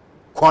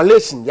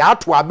 Coalition ya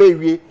to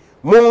abewie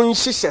mon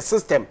shisha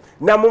system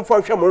na mon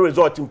function mon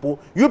result impo.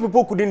 You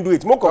people couldn't do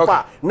it. Mo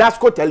kofa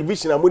NASCO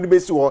television and mudi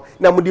besi ho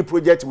na mudi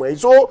project mo.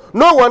 So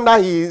no wonder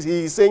he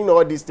is saying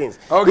all these things.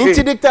 Okay.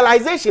 Into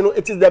digitalization,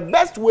 it is the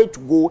best way to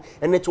go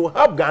and it will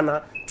help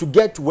Ghana to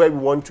get to where we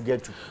want to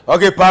get to.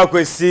 Okay,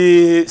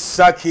 Pakwesi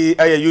Saki,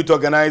 a youth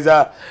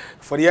organizer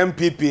for the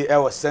MPP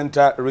our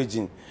Central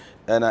Region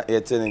and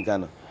in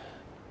Ghana.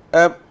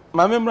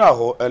 My memory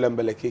ho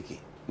elembele keki.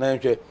 Na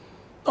nhwe.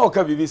 Na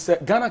oka bibi say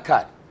Ghana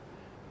card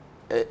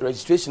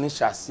registration is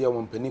chassis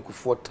on Peniku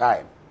 4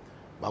 time.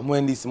 But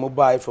when this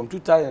mobile from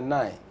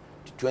 2009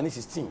 to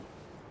 2016.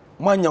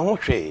 Manya ho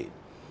hwe.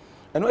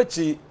 And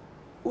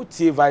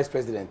uti vice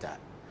president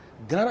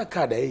Ghana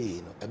card no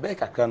ebe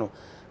kakra no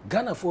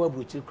Ghana for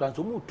abrochi kran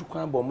so mu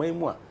tukwan bo man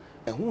mu a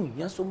ehun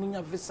hia so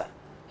munya visa.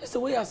 Ese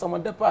we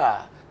asamade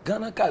pa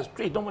Ghana card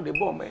straight don the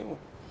bomb man.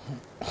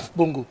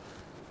 Bongo.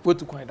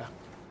 Potu kwenda.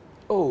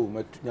 Oh,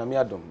 nyame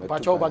adom.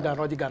 Pacho ba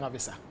Ghana odi Ghana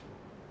visa.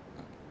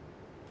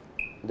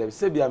 Dem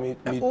say bia me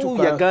tu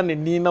kwa. Ya Ghana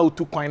ni na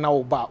otu kwan na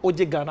oba,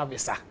 oje Ghana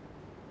visa.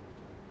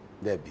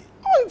 Debi.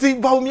 Onti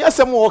ba umi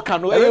asem wo ka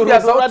no.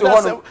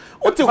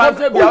 Oti ho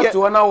bia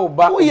to na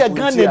oba. O ya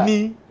Ghana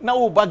ni na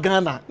oba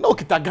Ghana, na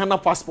okita Ghana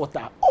passport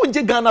a.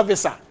 Oje Ghana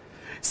visa.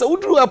 So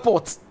udru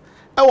airport,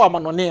 e wa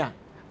manone a.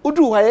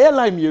 Udru wa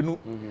airline mienu.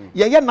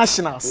 Ye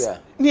nationals.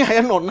 Ni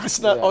ye no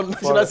national on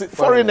national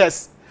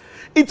foreigners.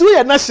 Itu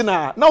ye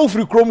national na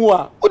ofri kromu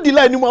a. Odi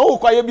line mu a o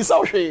kwa ye bisa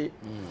hwe.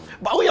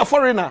 Ba we are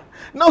foreigner.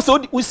 Now so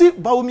we see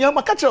ba umi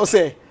amaka kire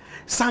say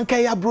sanka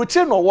ya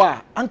broche no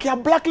wa anka ya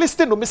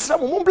blacklisted no mesra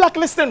mo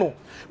blacklisted no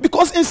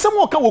because in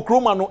some ka wo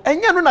kroma no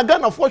enye no na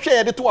Ghana fo hwe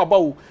ye de to aba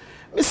o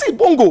me see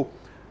bongo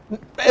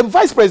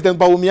vice president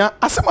Bawumia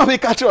asema me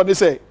ka kire no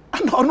say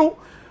ana no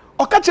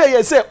o ka kire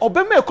ye say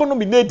obema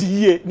economy na di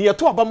ye ne ye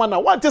to aba ma na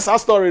want this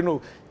story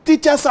no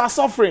teachers are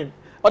suffering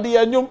or the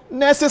anyum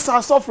nurses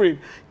are suffering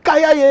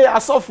kaya ye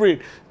are suffering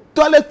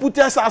toilet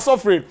putters are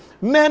suffering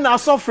men are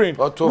suffering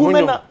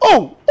women are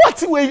oh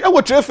what way e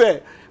wo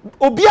trefe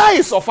obia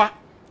is suffer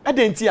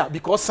Adentia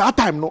because that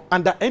time no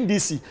under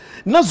NDC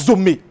na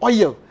Zome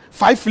oil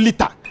 5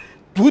 liter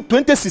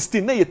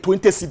 2016 na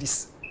 20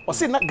 cedis or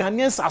say na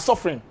Ghanaians are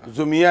suffering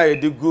Zome ya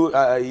dey go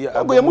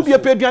ya mu bia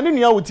pe aduane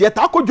nua wuti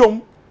eta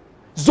akodwom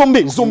Zome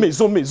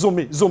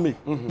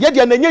ye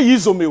dia na nye yi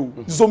Zome o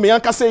Zome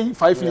anka say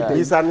 5 liters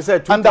is an say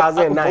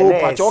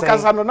 2009 pacho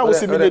okasa no na wo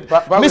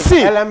me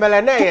see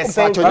elemele na ye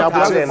say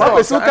 2009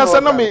 pacho okasa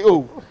na me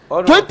o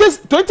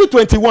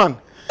 2021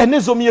 and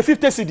then Zome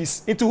 50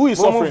 cedis into who is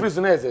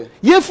suffering.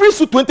 Ye free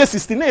to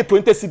 2016 na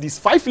 20 cedis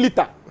 5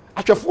 liter.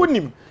 Atwefo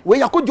nim we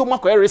yakodwo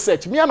mako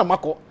research me na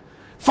mako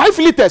 5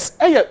 liters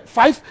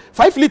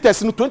 5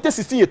 liters no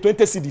 2016 ye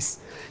 20 cedis.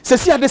 Se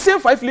see at the same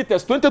 5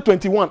 liters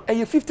 2021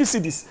 50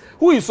 cedis.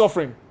 Who is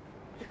suffering?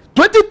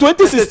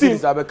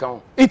 2016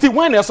 it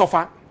when you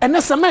suffer and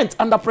the cement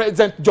under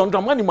President John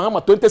Dramani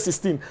Mahama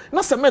 2016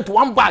 na cement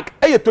one bag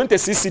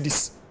 26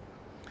 cedis.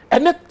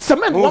 And the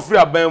cement ye free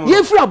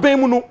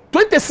abem no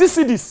 26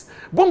 cedis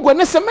bongo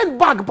and cement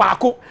bag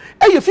baako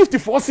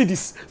 54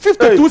 cedis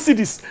 52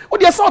 cedis o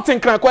dey sorting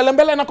kran ko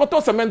lembele na koto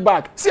cement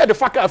bag see the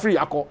fucker free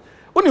akọ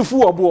oni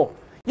fu obo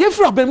ye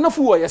free abem na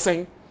fu o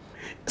yesen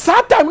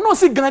that time no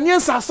see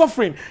Ghanaians are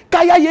suffering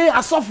kaya ye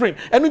are suffering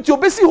and until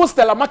obesi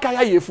hostel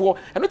amakaya ye fu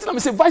and until me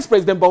say vice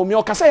president Bawumia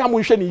o kasa ya mo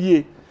hwe ne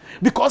ye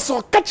because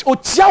o catch o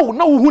chiawo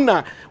na wo hu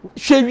na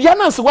hwe wia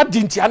na so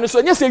wadi ntia no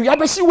so nya se wia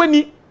be shi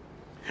wani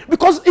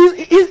because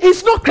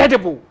it's not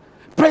credible.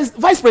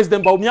 Vice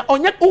President Bawumia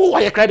onye who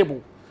are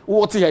credible.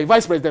 What here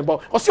Vice President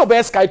Bawumia o see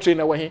obey sky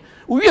trainer we here.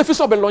 We if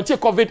so be launch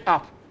COVID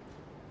app.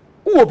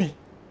 Who obi?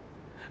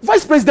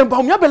 Vice President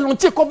Bawumia be launch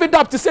COVID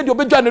app to say the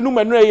obejo anenu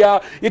manu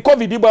ya e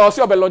COVID ba o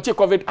see obe launch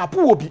COVID app.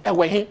 Who obi e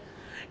we here.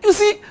 You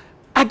see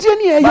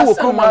adeni e you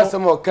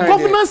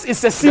governance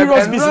is a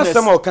serious business.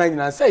 Some kind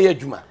na say ye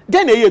adwuma.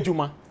 Then e ye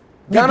adwuma.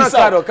 Ghana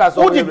card o card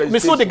so me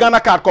so the Ghana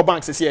card ko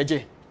bank say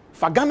eje.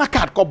 Fa Ghana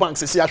card ko bank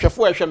sesi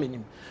ahwefo ehwe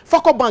menim fa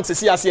ko bank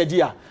sesi ase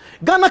agi a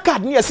Ghana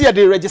card ni ase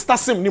dey register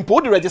sim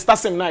nimpo dey register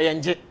sim na ye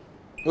nje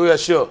oh yeah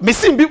sure me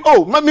sim bi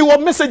oh me wo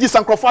messages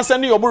and crofase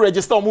ni omo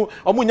register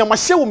omo nyama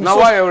hye wo me na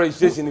why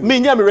registration me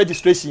nya me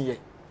registration ye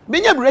me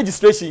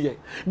registration ye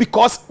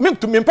because me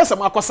to me pesa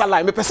ma akosa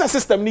line me pesa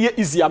system ni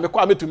easy am ko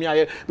am to me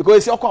aye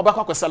because you akwa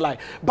akosa line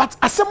but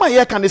asema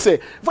here can say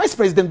Vice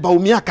President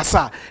Bawumia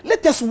kasa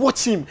let us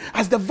watch him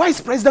as the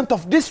vice president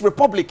of this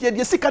republic ye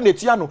dey sika na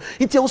tuano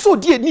nti so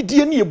die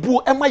ni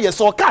ebu ema ye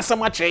so ka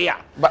asema kire ya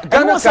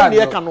Ghana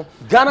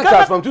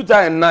card from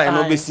 2009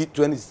 no be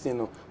 2016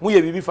 no mu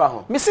ye bibi fa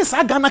ho me say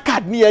sa Ghana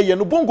card ni ye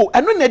no bongo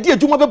eno na die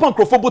adwuma be ban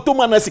krofo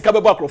botom na sika be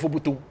ban krofo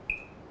botom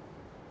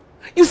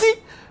you see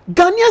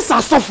Ghanaians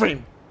are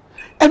suffering.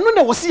 And when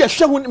they was see a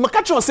show,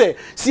 Makacho say,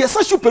 see a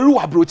Sashu Peru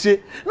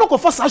abroche, no go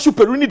for Sashu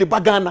Peru ni the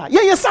bagana.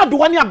 Yes, I do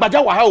one ya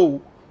bajawa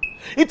how.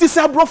 It is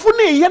a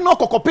brofune, ye no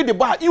copy the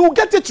bar. You will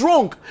get it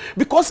wrong.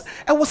 Because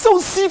I was so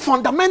see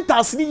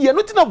fundamentals ni ye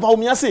nothing about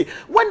me. I say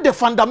when the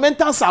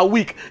fundamentals are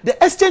weak, the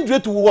exchange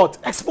rate will what?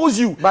 Expose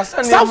you.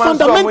 Some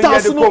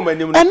fundamentals no.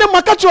 And then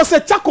Makacho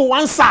said Chako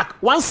one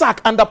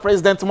sack under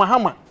President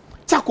Mahama.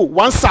 Chako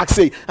one sack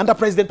say under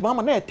President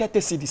Mahama na 30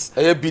 cedis.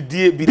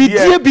 Bidie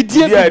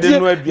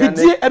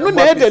eno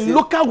na the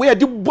local way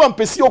the bomb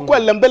pesi okwa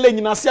lembele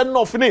nyina se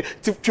no fene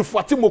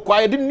twifuate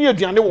mokwa de ni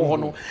aduane wo ho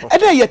no. E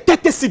dey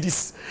 30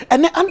 cedis.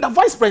 And then under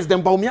Vice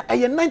President Bawumia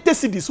 90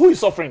 cedis. Who is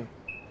suffering?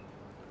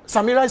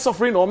 Samira is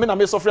suffering or me na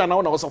me suffering and I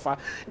want to suffer.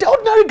 The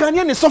ordinary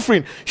Ghanaian is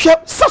suffering.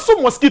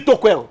 Sasso mosquito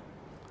coil.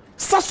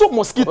 Sasso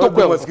mosquito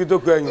coil.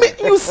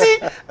 You see,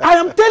 I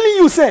am telling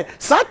you, say,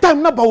 that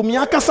time na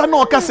Bawumia kasa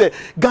no kase,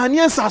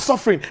 Ghanaians are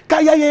suffering,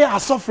 Kayaye are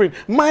suffering,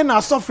 men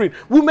are suffering,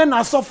 women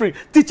are suffering,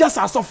 teachers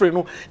are suffering.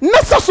 No,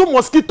 Sasso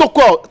mosquito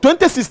coil.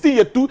 2016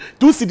 year 2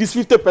 cedis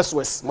 50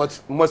 pesos.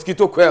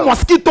 Mosquito coil.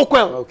 Mosquito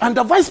coil. Okay. And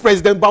the Vice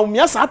President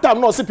Bawumia that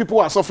time no see people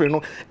are suffering.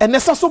 No, and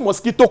Sasso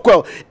mosquito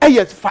coil.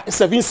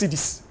 7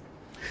 cedis.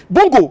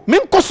 Bongo,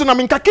 mem koso na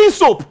minka key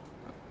soap.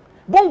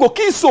 Bongo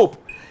key soap.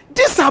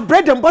 These are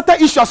bread and butter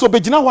issues. So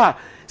Bejinawa,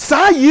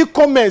 sa ye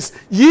comments,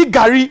 ye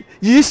gari,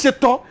 ye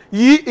sheto,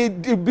 ye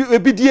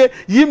ebidie,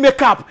 ye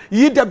makeup,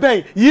 ye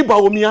debeng, ye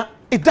baomia.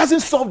 It doesn't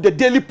solve the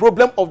daily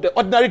problem of the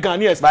ordinary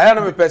Ghanaians. But I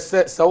don't know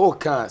so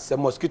can say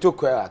mosquito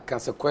coil,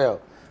 cancer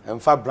coil,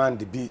 and fat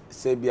brand be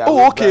say be.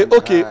 Oh, okay.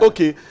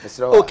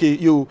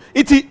 You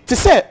it to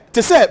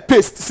say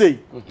paste say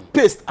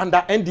paste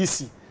under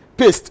NDC.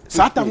 Paste,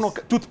 Satam no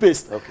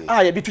toothpaste.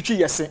 Ah, you be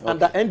yes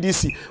under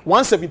NDC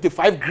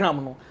 175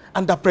 gram no.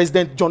 Under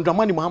President John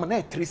Dramani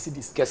Mahama 3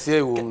 cedis.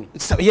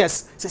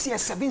 Yes, say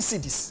 7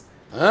 cedis.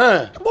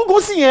 Go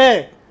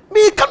see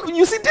me can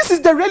you see this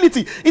is the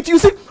reality. It you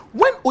see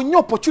when on your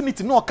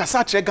opportunity no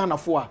kasa tre Ghana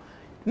for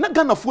na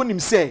Ghana for him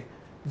say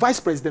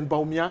Vice President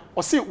Baumia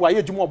or say why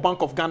you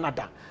Bank of Ghana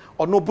da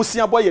or no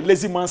busia boy a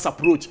lazy man's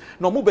approach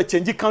no mo be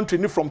change country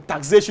ni from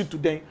taxation to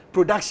then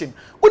production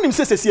unim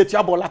say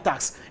tiabola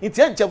tax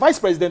inti Vice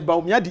President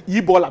Baumia di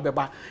e-baller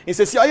beba in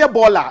say oye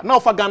baller na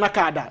offer Ghana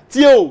card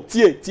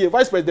tie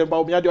Vice President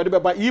Baumia di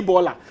beba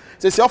e-baller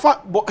say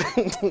offer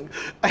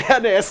I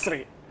na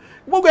esre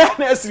mo go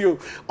na esre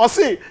o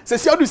say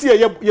how do you see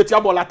ye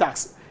tiabola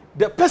tax.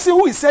 The person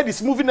who is said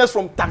is moving us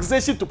from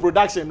taxation to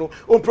production no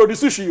on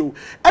produce you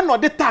and not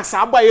the tax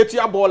aba ye to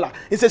baller.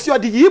 He says you are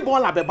the ye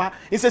baller beba.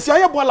 He says you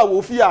are baller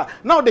wo fear.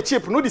 Now the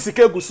chip no the sike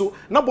guso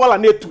na baller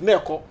na etu na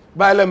ekọ.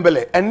 Ba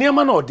lembele.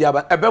 Eniema na odi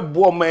aba ebe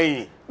bo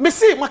man. Me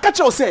see my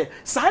catcher say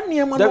sa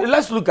niema no.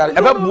 Let's look at it.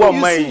 Ebe bo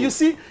man. You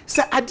see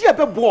say ade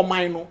ebe bo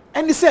man no.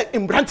 And he say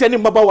imbrante ni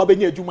mbaba wa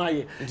benye adwuma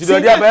ye. Nti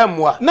odi aba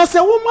emwa. Na say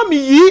wo ma me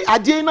yi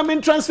ade na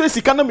me transfer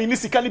sika na me ni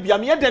sika ni bia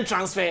me den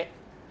transfer.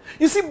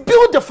 You see,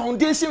 build the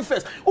foundation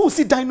first. Oh,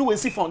 see, dino and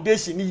see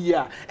foundation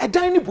here. A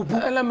dino bubu.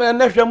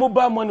 I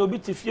mobile money will be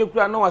to fear.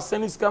 I know a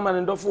sending scam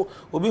and doffo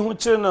will be who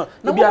children.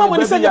 No more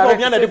money send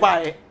you to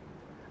buy.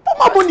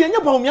 But money and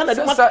your baumiana,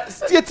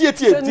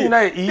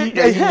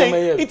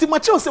 it's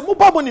mature say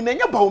mobile money and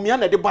your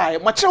baumiana de buy.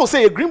 Mature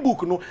say a green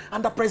book no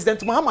under President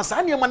Mahama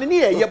Sanya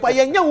Manini, ye buy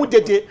a young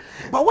dede.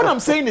 But what I'm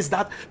saying is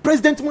that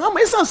President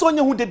Mahama is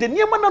Sonia who did the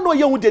near man no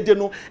young dede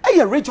no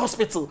a rich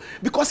hospital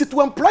because it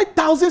will employ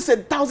thousands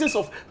and thousands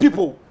of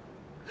people.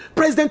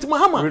 President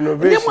Mahama,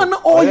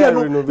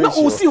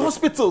 now we see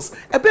hospitals,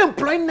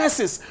 employ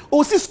nurses,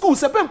 we see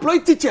schools, employ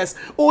teachers,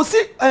 we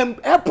see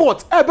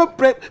airports,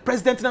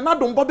 President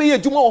Addo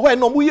Mbabe Juma or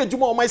no Muye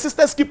Juma or my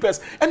sister's keepers,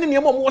 and in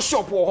your mom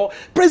workshop or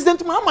President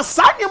Mahama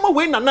Sanyama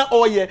way na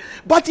oye,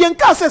 but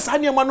Yanka says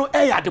Sanyama no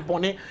at the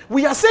bonnet.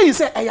 We are saying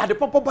say at the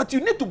papa, but you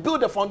need to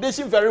build the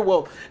foundation very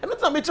well. And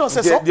not a matter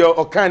says the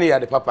Okani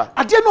at the papa.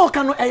 I didn't know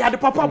Okano at the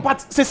papa,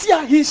 but says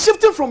he's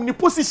shifting from the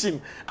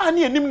position and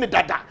he named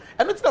Dada.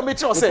 And not a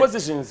matter say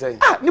position say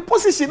the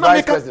position now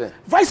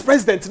vice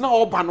president now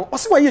Obano or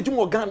see why you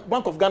do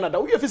Bank of Ghana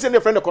that we have seen a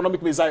friend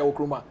economic messiah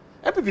Okruma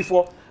happy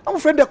before I'm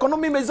friend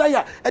economic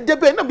messiah and they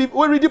be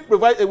already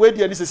provide a way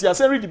this is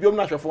say read the biom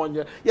na for one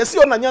you see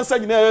on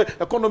nyansa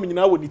economy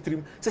now with the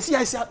trim say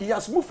he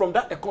has moved from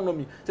that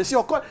economy say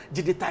you call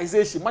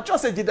digitization much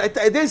say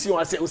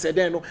digitization say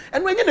then no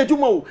and when you na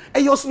juma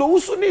e your slow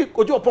so ni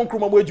ojo opon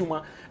kruma mo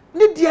ejuma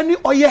ni any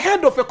or your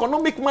head of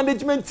economic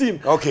management team.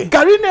 Okay.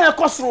 Gary na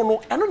ekosro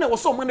no, eno na was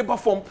so money ba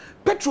form.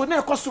 Petro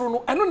na ekosro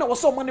no, eno na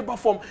was so money ba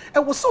form. E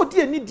was so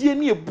die ni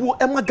ebu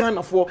ema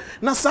Ghana for.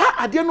 Na sa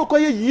ade no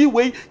koye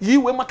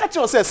yiwe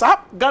makache say sa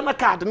Ghana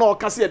card na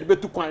okase de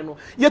betu kwan no.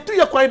 Yetu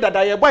ye kwan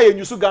dada ye ba ye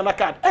nyusu Ghana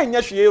card.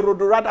 Enya hwe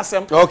rodo rather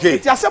sem. Okay.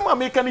 It asem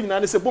American ni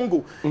na say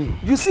bongo.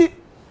 You see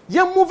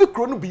ye movie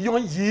chrono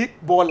beyond ye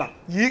baller,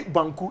 ye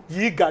banku,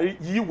 ye gari,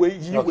 ye way,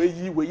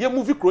 ye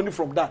movie chrono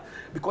from that.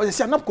 Because it's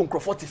an up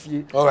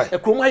comfortify. All right. A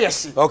chroma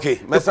yeshi. Okay.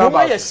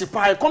 Chroma yeshi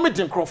pa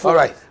comedy crofo. All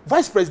right.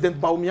 Vice President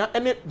Baumia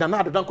and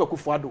Danado Danko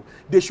Kufuado.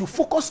 They should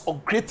focus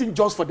on creating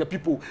jobs for the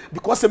people.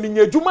 Because I mean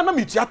ye juma na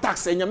mitia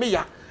tax and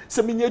yameya.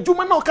 Se minye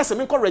juma na oka se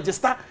menko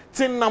register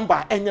tin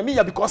number and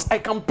yamiya because I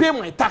can pay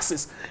my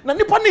taxes. Na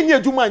nipa ni nye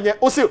juma nye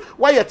o se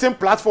why your tin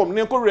platform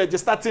nenko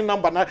register tin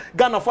number na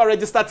Ghana for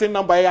register tin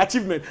number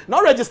achievement.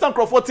 Now register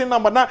crofo tin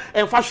number na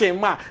enfa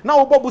hwema. Na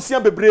obobusia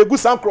bebre egu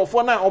san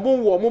crofo na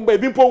omonwo omba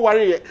ebi mpo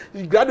ware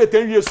graduate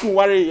 10 years soon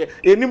ware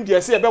enim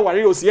de se ebe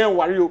ware o se en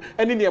ware o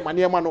eni ne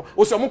ema no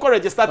o se omonko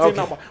register tin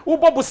number.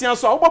 Obobusia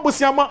so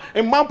obobusia ma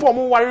emampo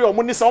omon ware o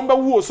monisa omba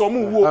wu o so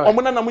omon wu o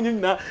mona na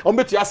munyina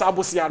ombetu asa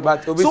abosia no.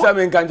 But obisa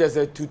men kan just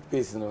a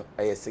toothpaste no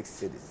I 6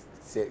 cities.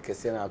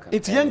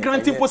 It's young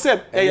granting for say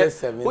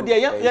o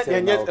dey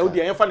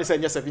fan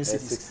say 7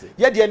 cities.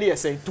 Ye dey na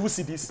say 2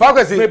 cities.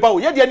 Meba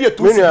ye dey na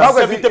 2 cities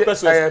 70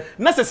 pesos.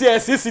 Na say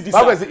 6 cities.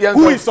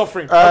 Who is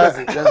suffering?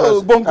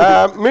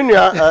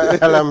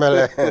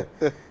 Elamele.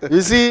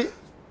 You see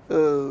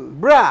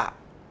bra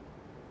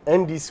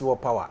NDC war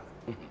power.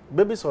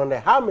 Baby so wonder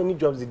how many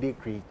jobs did they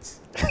create?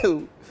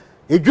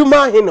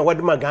 Ejuma hin na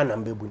wadma Ghana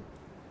mbebu.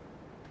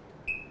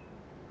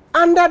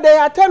 Under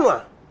their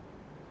tenure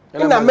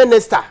in a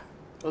minister,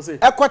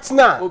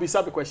 Ekwatina,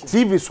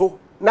 TV so,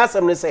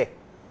 Nasam say,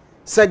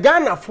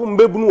 Sagana from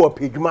Bebu or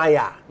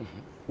Pigmaya,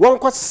 won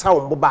kwasesa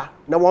womboba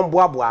na won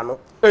boaboa no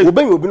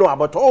obenye obi no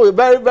about oh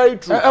very very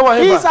true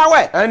he's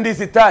aware and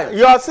this time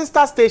your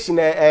sister station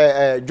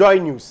Joy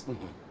News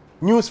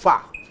News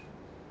Far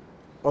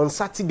on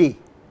Saturday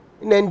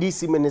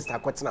NDC minister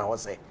kwetena ho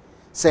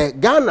say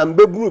Ghana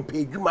mbebunu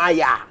pedwuma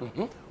ya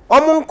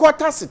omo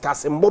nkota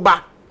sitase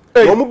mboba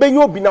omo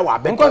benye obi na wa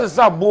be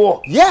kwasesa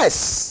bo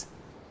yes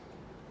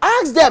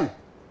ask them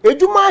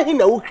edwuma hi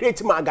na wo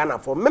create ma Ghana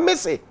for me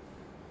say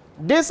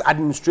this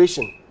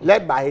administration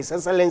led by His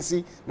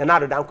Excellency Nana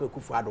Addo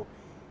Akosua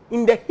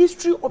in the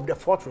history of the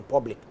Fourth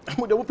Republic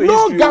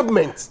no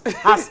government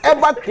has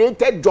ever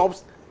created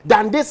jobs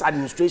than this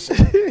administration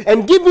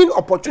and giving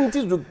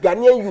opportunities to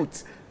Ghanaian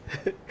youth.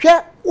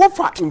 Here, what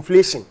for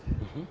inflation?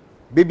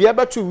 Baby,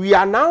 we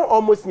are now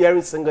almost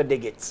nearing single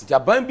digits.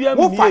 What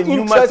for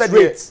interest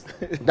rates?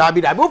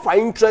 What for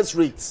interest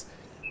rates?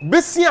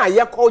 Besi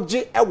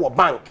ayakoje ewo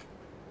bank.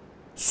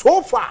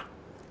 So far,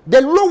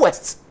 the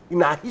lowest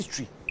in our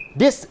history.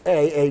 This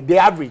the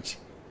average.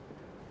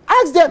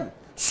 Ask them.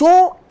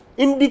 So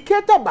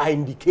indicator by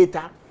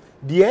indicator,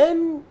 the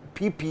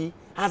NPP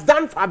has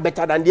done far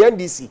better than the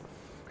NDC.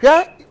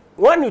 Here,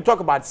 when you talk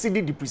about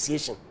CD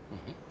depreciation,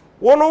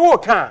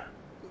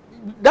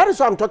 that is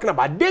what I'm talking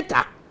about.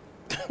 Data.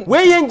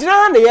 Where you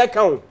engineer the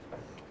account,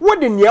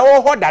 what the near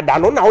or that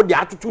no now the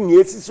attitude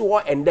near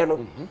and then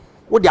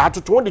what the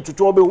attitude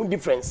to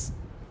difference.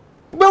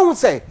 But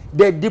say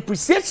the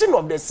depreciation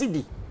of the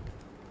CD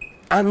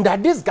under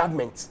this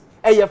government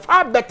are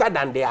far better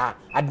than their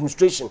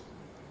administration.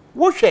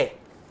 What share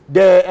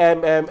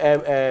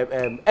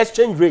the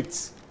exchange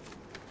rates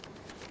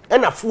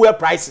and the fuel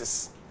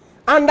prices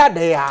under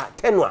their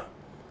tenure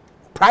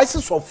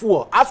prices of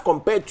fuel as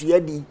compared to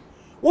the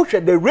what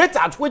share the rate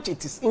at which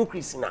it is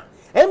increasing now.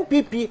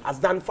 MPP has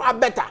done far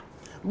better,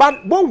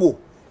 but Bongo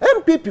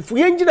MPP for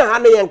engineer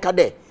Hane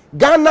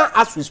Ghana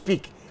as we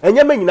speak and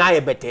Yemen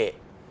better.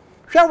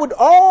 Share with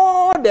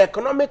all the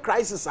economic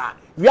crisis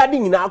we are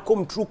in now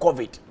come through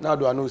COVID. Now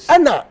do I know?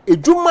 And now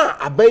Ejuma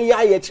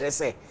Abenya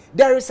say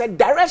there is a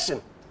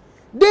direction.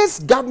 This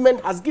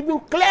government has given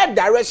clear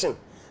direction.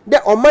 The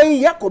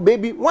Omai Yako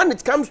baby when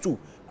it comes to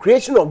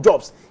creation of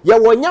jobs. Ya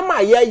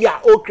wanyama ya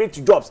all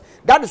create jobs.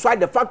 That is why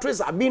the factories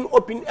are being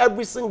opened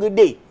every single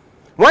day.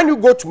 When you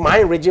go to my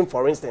region,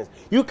 for instance,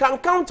 you can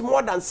count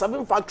more than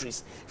 7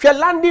 factories. If you're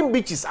landing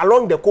beaches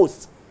along the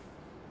coast,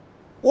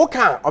 in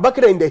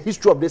the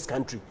history of this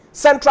country,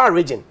 central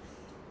region,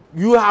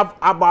 you have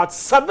about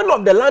 7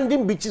 of the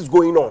landing beaches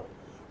going on.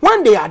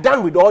 When they are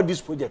done with all these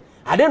projects,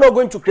 are they not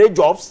going to create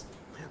jobs?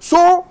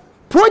 So,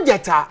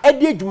 projects are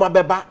Eddie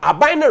Jumabeba, a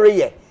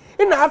binary.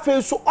 In a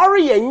face, so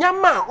Ori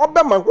Yama,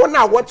 Obama, one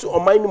hour what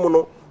on my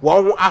mono,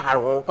 one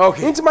hour.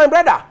 Okay. Into my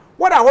brother,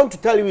 what I want to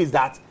tell you is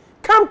that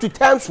come to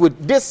terms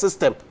with this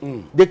system,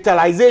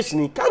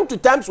 digitalization, come to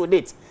terms with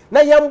it. Na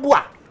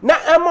yambua, na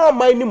ema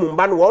maini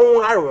mumbanu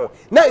one hour,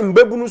 na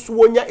imbebunu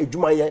suwonya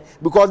ejumaye,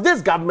 because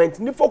this government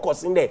ni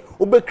focus in there,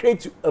 obe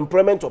create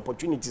employment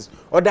opportunities,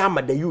 or damn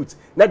the youth,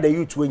 not the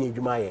youth when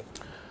ejumaye.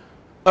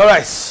 All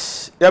right,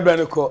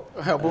 Yabanoko,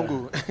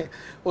 Bongo,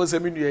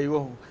 Oseminu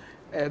Yeho.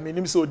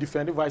 Minim so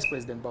defend Vice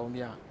President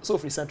Baumia, so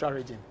for Central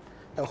Region.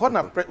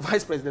 What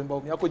Vice President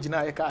Baumia ko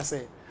jina e ka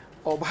say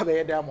o ba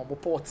be dey am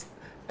port.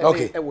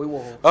 Okay.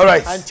 All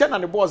right. And Chen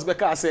and the boss be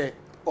ka say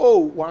oh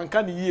one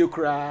can ye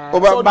kra.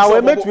 But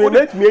we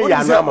make me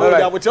ya na mo.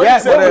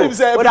 Yes,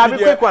 but I be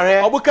quick one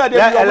here. Obuka dey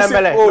oh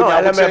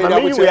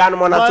elemele we are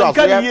no na to.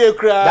 Can ye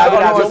kra.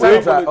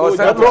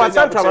 David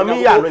Central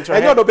me ya.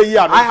 Enyo do be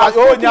ya.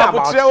 Oh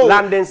nyabutre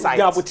landing site.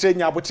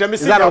 Nyabutre me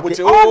see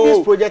nyabutre. All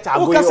these projects are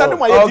going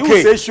on.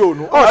 Okay. Say show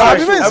no. I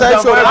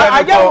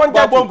just want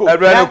that bongo.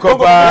 Everyone ko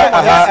ba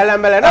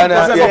elemele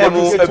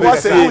na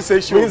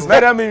say show.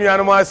 Madam mi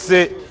anuma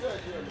say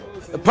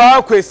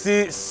Pa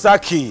Kwesi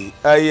Saki,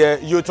 a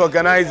youth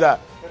organizer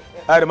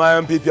at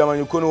my MPP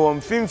Amanyukuno,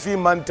 Finfi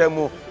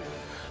Mantemo,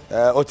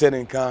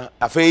 Otenenka,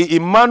 Afe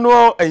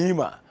Emmanuel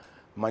Ayima,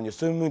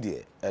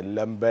 Manusumudi, a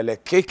Lambele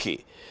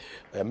Keke,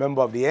 a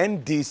member of the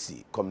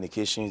NDC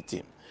communication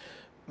team.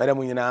 Madam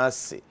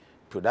Munyanase,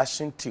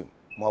 production team,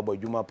 Mobo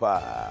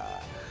Jumapa.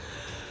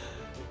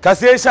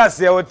 Kasesha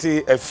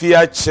Seoti, a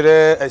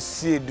Fiachere, a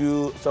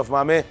Sidu,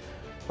 Sofmame,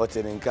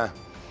 Otenenka.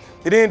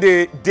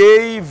 The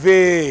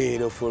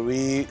David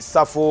Ofori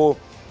Safo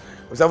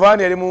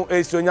Savani Emu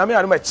Esto Nyame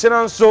Anuma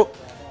Chenanso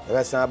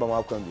Eva Saba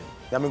Makwambi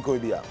Yaminko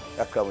Bia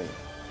Yakrawin